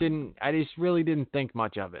I just really didn't think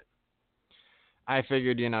much of it. I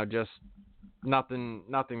figured, just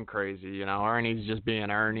nothing crazy, Ernie's just being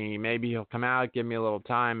Ernie. Maybe he'll come out, give me a little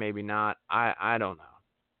time, maybe not. I don't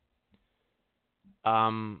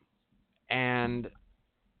know. And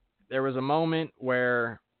there was a moment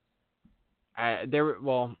where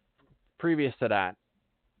previous to that,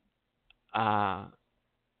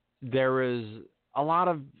 there was a lot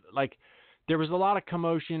of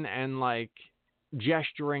commotion and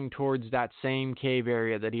gesturing towards that same cave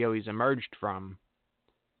area that he always emerged from.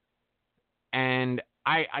 And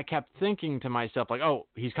I kept thinking to myself, oh,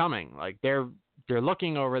 he's coming. They're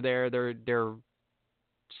looking over there. They're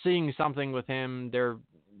seeing something with him.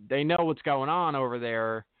 They know what's going on over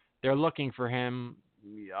there. They're looking for him.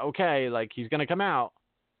 Okay, he's going to come out.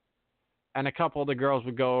 And a couple of the girls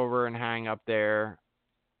would go over and hang up there.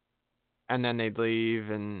 And then they'd leave.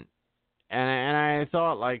 And I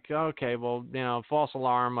thought, okay, well, false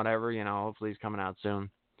alarm, whatever, hopefully he's coming out soon.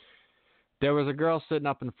 There was a girl sitting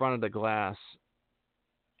up in front of the glass.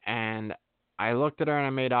 And I looked at her and I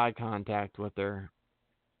made eye contact with her.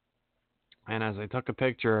 And as I took a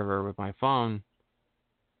picture of her with my phone,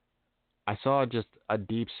 I saw just a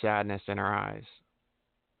deep sadness in her eyes.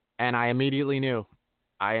 And I immediately knew.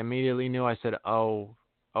 I said, oh,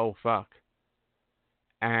 fuck.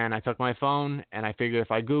 And I took my phone and I figured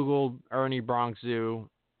if I Googled Ernie Bronx Zoo,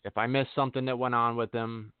 if I missed something that went on with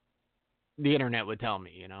him, the internet would tell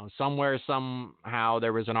me, somewhere, somehow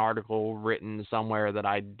there was an article written somewhere that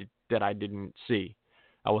I didn't see.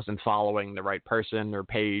 I wasn't following the right person or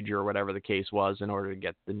page or whatever the case was in order to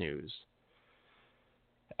get the news.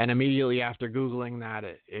 And immediately after Googling that,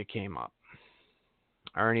 it came up.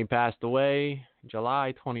 Ernie passed away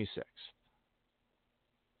July 26th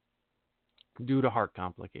due to heart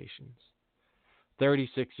complications.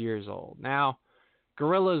 36 years old. Now,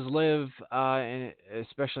 gorillas live,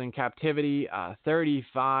 especially in captivity,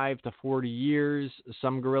 35 to 40 years.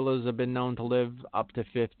 Some gorillas have been known to live up to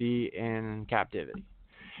 50 in captivity.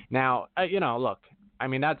 Now, look,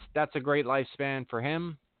 that's a great lifespan for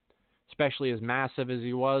him, especially as massive as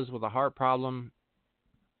he was with a heart problem.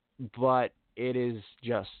 But it is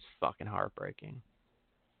just fucking heartbreaking.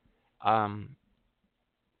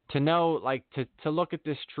 To know, to look at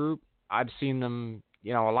this troop, I've seen them,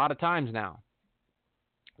 a lot of times now.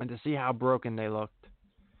 And to see how broken they looked.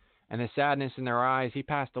 And the sadness in their eyes. He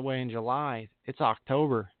passed away in July. It's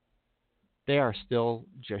October. They are still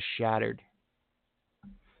just shattered.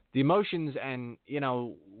 The emotions and,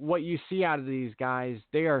 what you see out of these guys,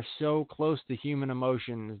 they are so close to human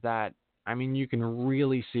emotions that, you can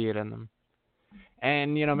really see it in them.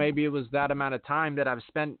 And, maybe it was that amount of time that I've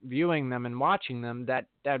spent viewing them and watching them that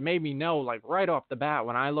made me know, right off the bat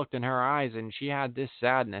when I looked in her eyes and she had this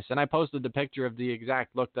sadness. And I posted the picture of the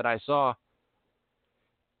exact look that I saw.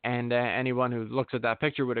 And anyone who looks at that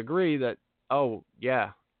picture would agree that, oh,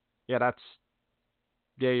 yeah, you're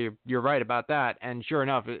right about that. And sure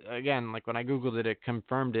enough, again, when I Googled it, it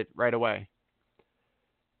confirmed it right away.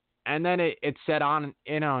 And then it set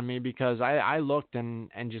in on me because I looked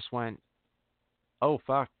and just went, oh,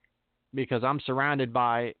 fuck, because I'm surrounded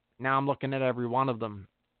by, now I'm looking at every one of them,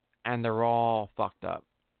 and they're all fucked up.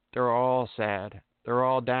 They're all sad. They're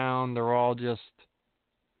all down. They're all just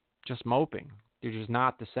moping. They're just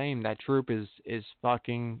not the same. That troop is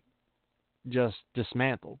fucking just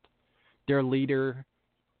dismantled. Their leader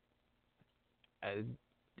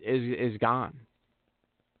is gone.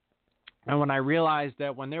 And when I realized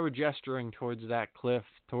that when they were gesturing towards that cliff,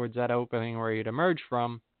 towards that opening where he'd emerge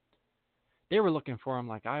from, they were looking for him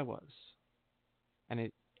like I was. And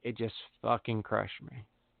it just fucking crushed me.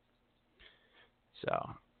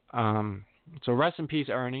 So rest in peace,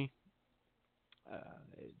 Ernie.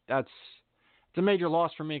 It's a major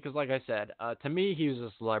loss for me because, like I said, to me, he was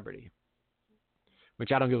a celebrity.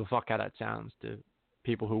 Which I don't give a fuck how that sounds to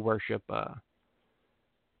people who worship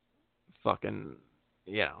fucking,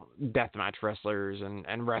 deathmatch wrestlers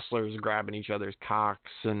and wrestlers grabbing each other's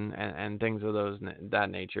cocks and things of that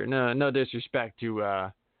nature. No disrespect to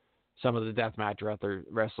some of the deathmatch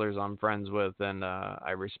wrestlers I'm friends with and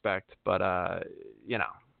I respect, but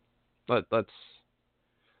let's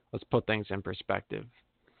put things in perspective.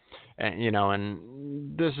 And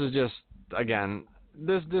and this is just, again,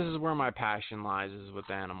 this is where my passion lies, is with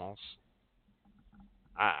animals.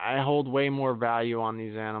 I hold way more value on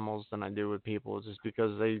these animals than I do with people, just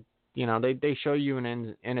because they show you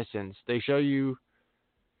an innocence. They show you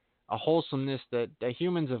a wholesomeness that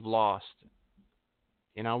humans have lost.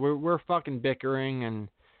 We're fucking bickering and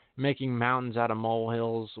making mountains out of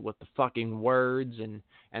molehills with the fucking words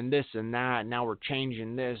and this and that. Now we're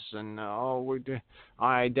changing this, and I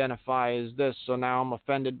identify as this, so now I'm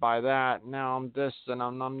offended by that. Now I'm this and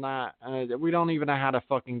I'm that. And we don't even know how to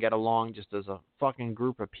fucking get along just as a fucking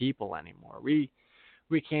group of people anymore. We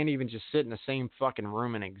can't even just sit in the same fucking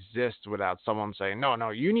room and exist without someone saying, no,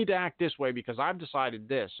 you need to act this way because I've decided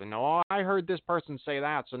this. And I heard this person say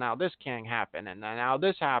that, so now this can't happen. And now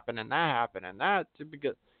this happened and that happened and that.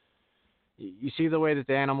 Because you see the way that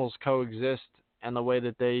the animals coexist and the way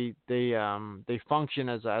that they function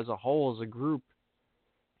as a whole, as a group.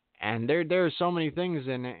 And there are so many things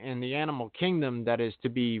in the animal kingdom that is to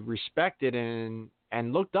be respected and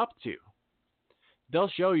looked up to. They'll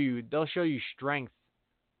show you strength,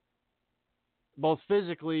 both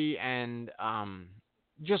physically and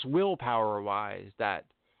just willpower-wise, that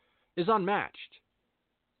is unmatched.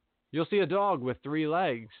 You'll see a dog with 3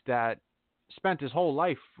 legs that spent his whole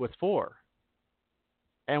life with 4.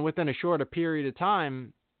 And within a shorter period of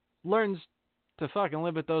time, learns to fucking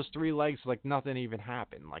live with those 3 legs like nothing even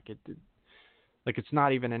happened. Like it's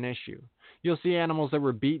not even an issue. You'll see animals that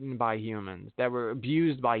were beaten by humans, that were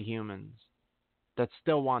abused by humans, that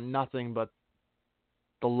still want nothing but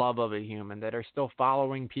the love of a human, that are still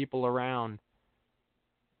following people around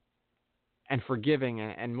and forgiving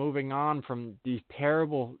and moving on from these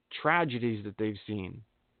terrible tragedies that they've seen.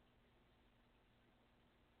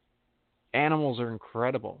 Animals are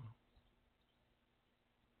incredible.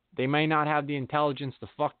 They may not have the intelligence to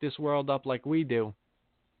fuck this world up like we do,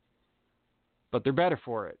 but they're better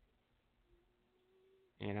for it.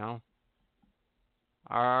 You know?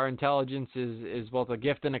 Our intelligence is both a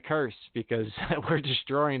gift and a curse because we're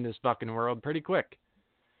destroying this fucking world pretty quick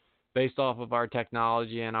based off of our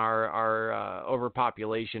technology and our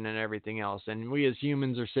overpopulation and everything else. And we as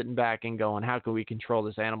humans are sitting back and going, how can we control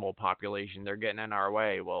this animal population? They're getting in our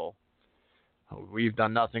way. Well, we've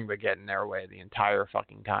done nothing but get in their way the entire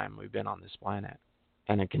fucking time we've been on this planet.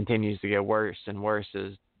 And it continues to get worse and worse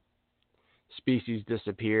as species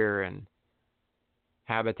disappear and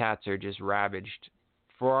habitats are just ravaged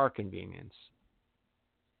for our convenience.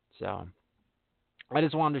 So I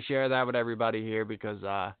just wanted to share that with everybody here because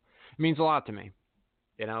it means a lot to me.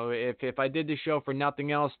 You know, if I did the show for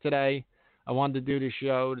nothing else today, I wanted to do the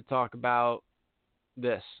show to talk about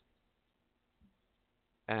this.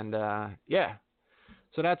 And yeah,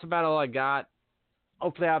 so that's about all I got.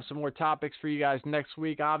 Hopefully I have some more topics for you guys next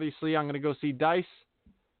week. Obviously I'm going to go see Dice,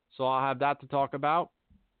 so I'll have that to talk about.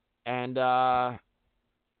 And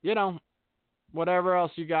you know, whatever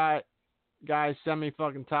else you got, guys, send me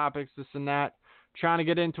fucking topics, this and that. I'm trying to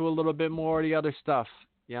get into a little bit more of the other stuff.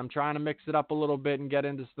 Yeah, I'm trying to mix it up a little bit and get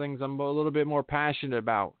into things I'm a little bit more passionate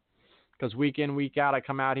about. Because week in, week out, I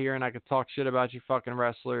come out here and I can talk shit about you fucking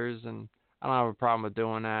wrestlers, and I don't have a problem with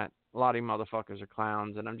doing that. A lot of you motherfuckers are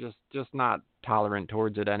clowns, and I'm just not tolerant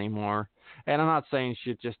towards it anymore. And I'm not saying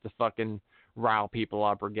shit just to fucking rile people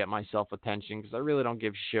up or get myself attention, because I really don't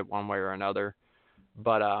give a shit one way or another.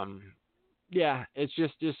 But, yeah, it's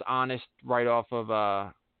just honest right off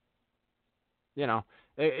of, you know,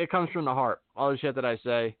 it comes from the heart. All the shit that I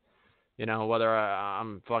say, you know, whether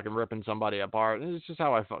I'm fucking ripping somebody apart, it's just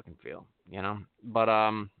how I fucking feel, you know. But,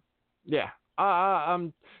 yeah,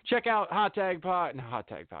 check out Hot Tag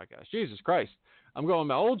Podcast. Jesus Christ. I'm going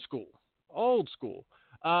my old school.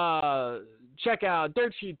 Check out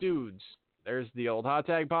Dirt Sheet Dudes. There's the old Hot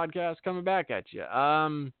Tag Podcast coming back at you.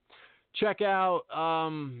 Check out,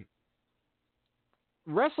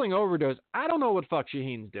 Wrestling Overdose. I don't know what fuck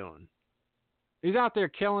Shaheen's doing. He's out there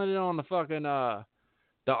killing it on the fucking the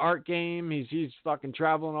art game. He's fucking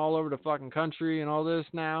traveling all over the fucking country and all this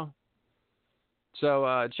now.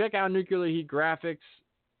 So check out Nuclear Heat Graphics.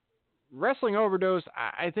 Wrestling Overdose.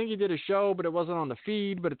 I think he did a show, but it wasn't on the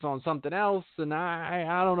feed, but it's on something else, and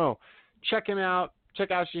I don't know. Check him out. Check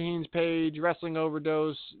out Shaheen's page. Wrestling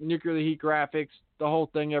Overdose. Nuclear Heat Graphics. The whole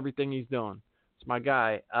thing. Everything he's doing. It's my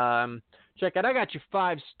guy. Check out. I got you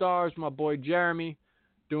 5 stars. My boy Jeremy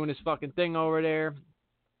doing his fucking thing over there,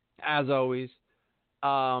 as always.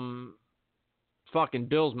 Fucking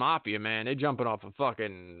Bill's Mafia, man. They jumping off of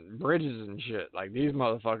fucking bridges and shit. Like, these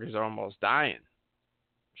motherfuckers are almost dying.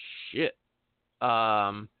 Shit.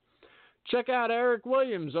 Check out Eric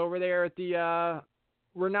Williams over there at the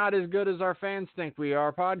We're Not As Good As Our Fans Think We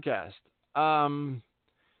Are podcast.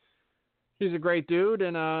 He's a great dude,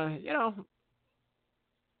 and you know,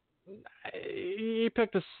 he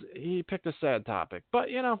picked a sad topic, but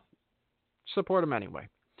you know, support him anyway.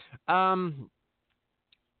 Then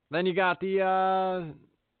you got the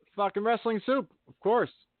fucking Wrestling Soup, of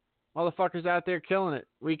course. Motherfuckers out there killing it,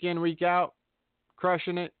 week in, week out,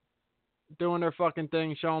 crushing it. doing their fucking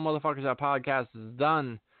thing, showing motherfuckers how podcast is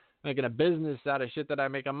done, making a business out of shit that I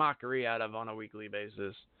make a mockery out of on a weekly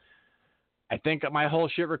basis. I think my whole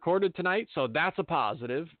shit recorded tonight, so that's a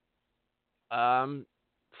positive.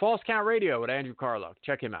 False Count Radio with Andrew Carlo.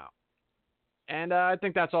 Check him out. And I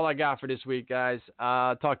think that's all I got for this week, guys.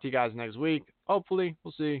 Talk to you guys next week. Hopefully.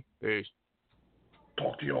 We'll see. Peace.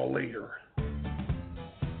 Talk to y'all later.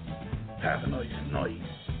 Have a nice night.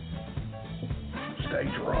 Stay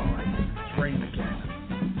dry. It's raining again.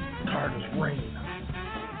 Tired as rain.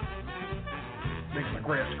 Makes my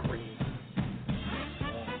grass green.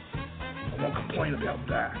 I won't complain about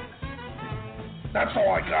that. That's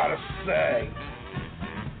all I gotta say.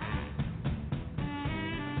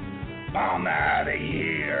 I'm out of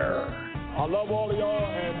here. I love all of y'all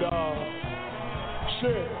and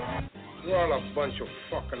shit. You're all a bunch of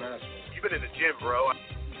fucking assholes. You've been in the gym, bro.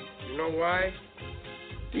 You know why?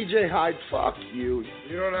 DJ Hyde, fuck you.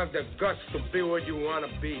 You don't have the guts to be what you want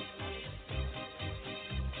to be.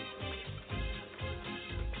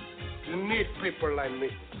 You need people like me.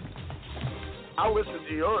 I'll listen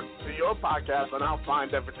to your podcast and I'll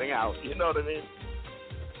find everything out. You know what I mean?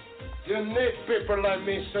 You need people like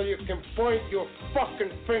me so you can point your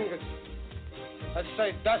fucking fingers and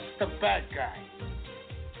say, that's the bad guy.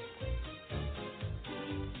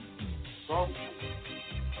 So,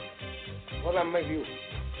 what'll I make you?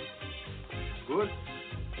 Good.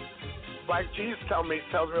 Black Cheese tells me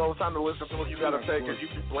all the time to listen to what you gotta say because you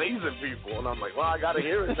be blazing people. And I'm like, well, I gotta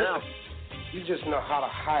hear it now. You just know how to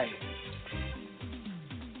hide.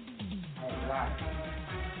 How to lie.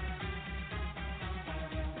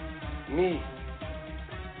 Me,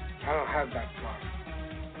 I don't have that power.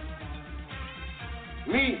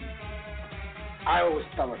 Me, I always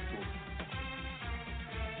tell the truth.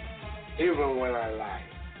 Even when I lie.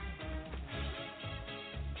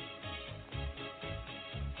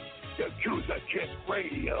 Yakuza Kick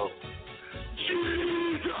Radio.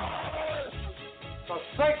 Jesus! So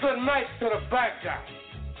say good night to the bad guy.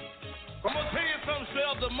 I'm gonna tell you something straight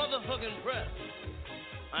off the motherfucking press.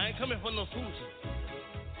 I ain't coming for no foolishness.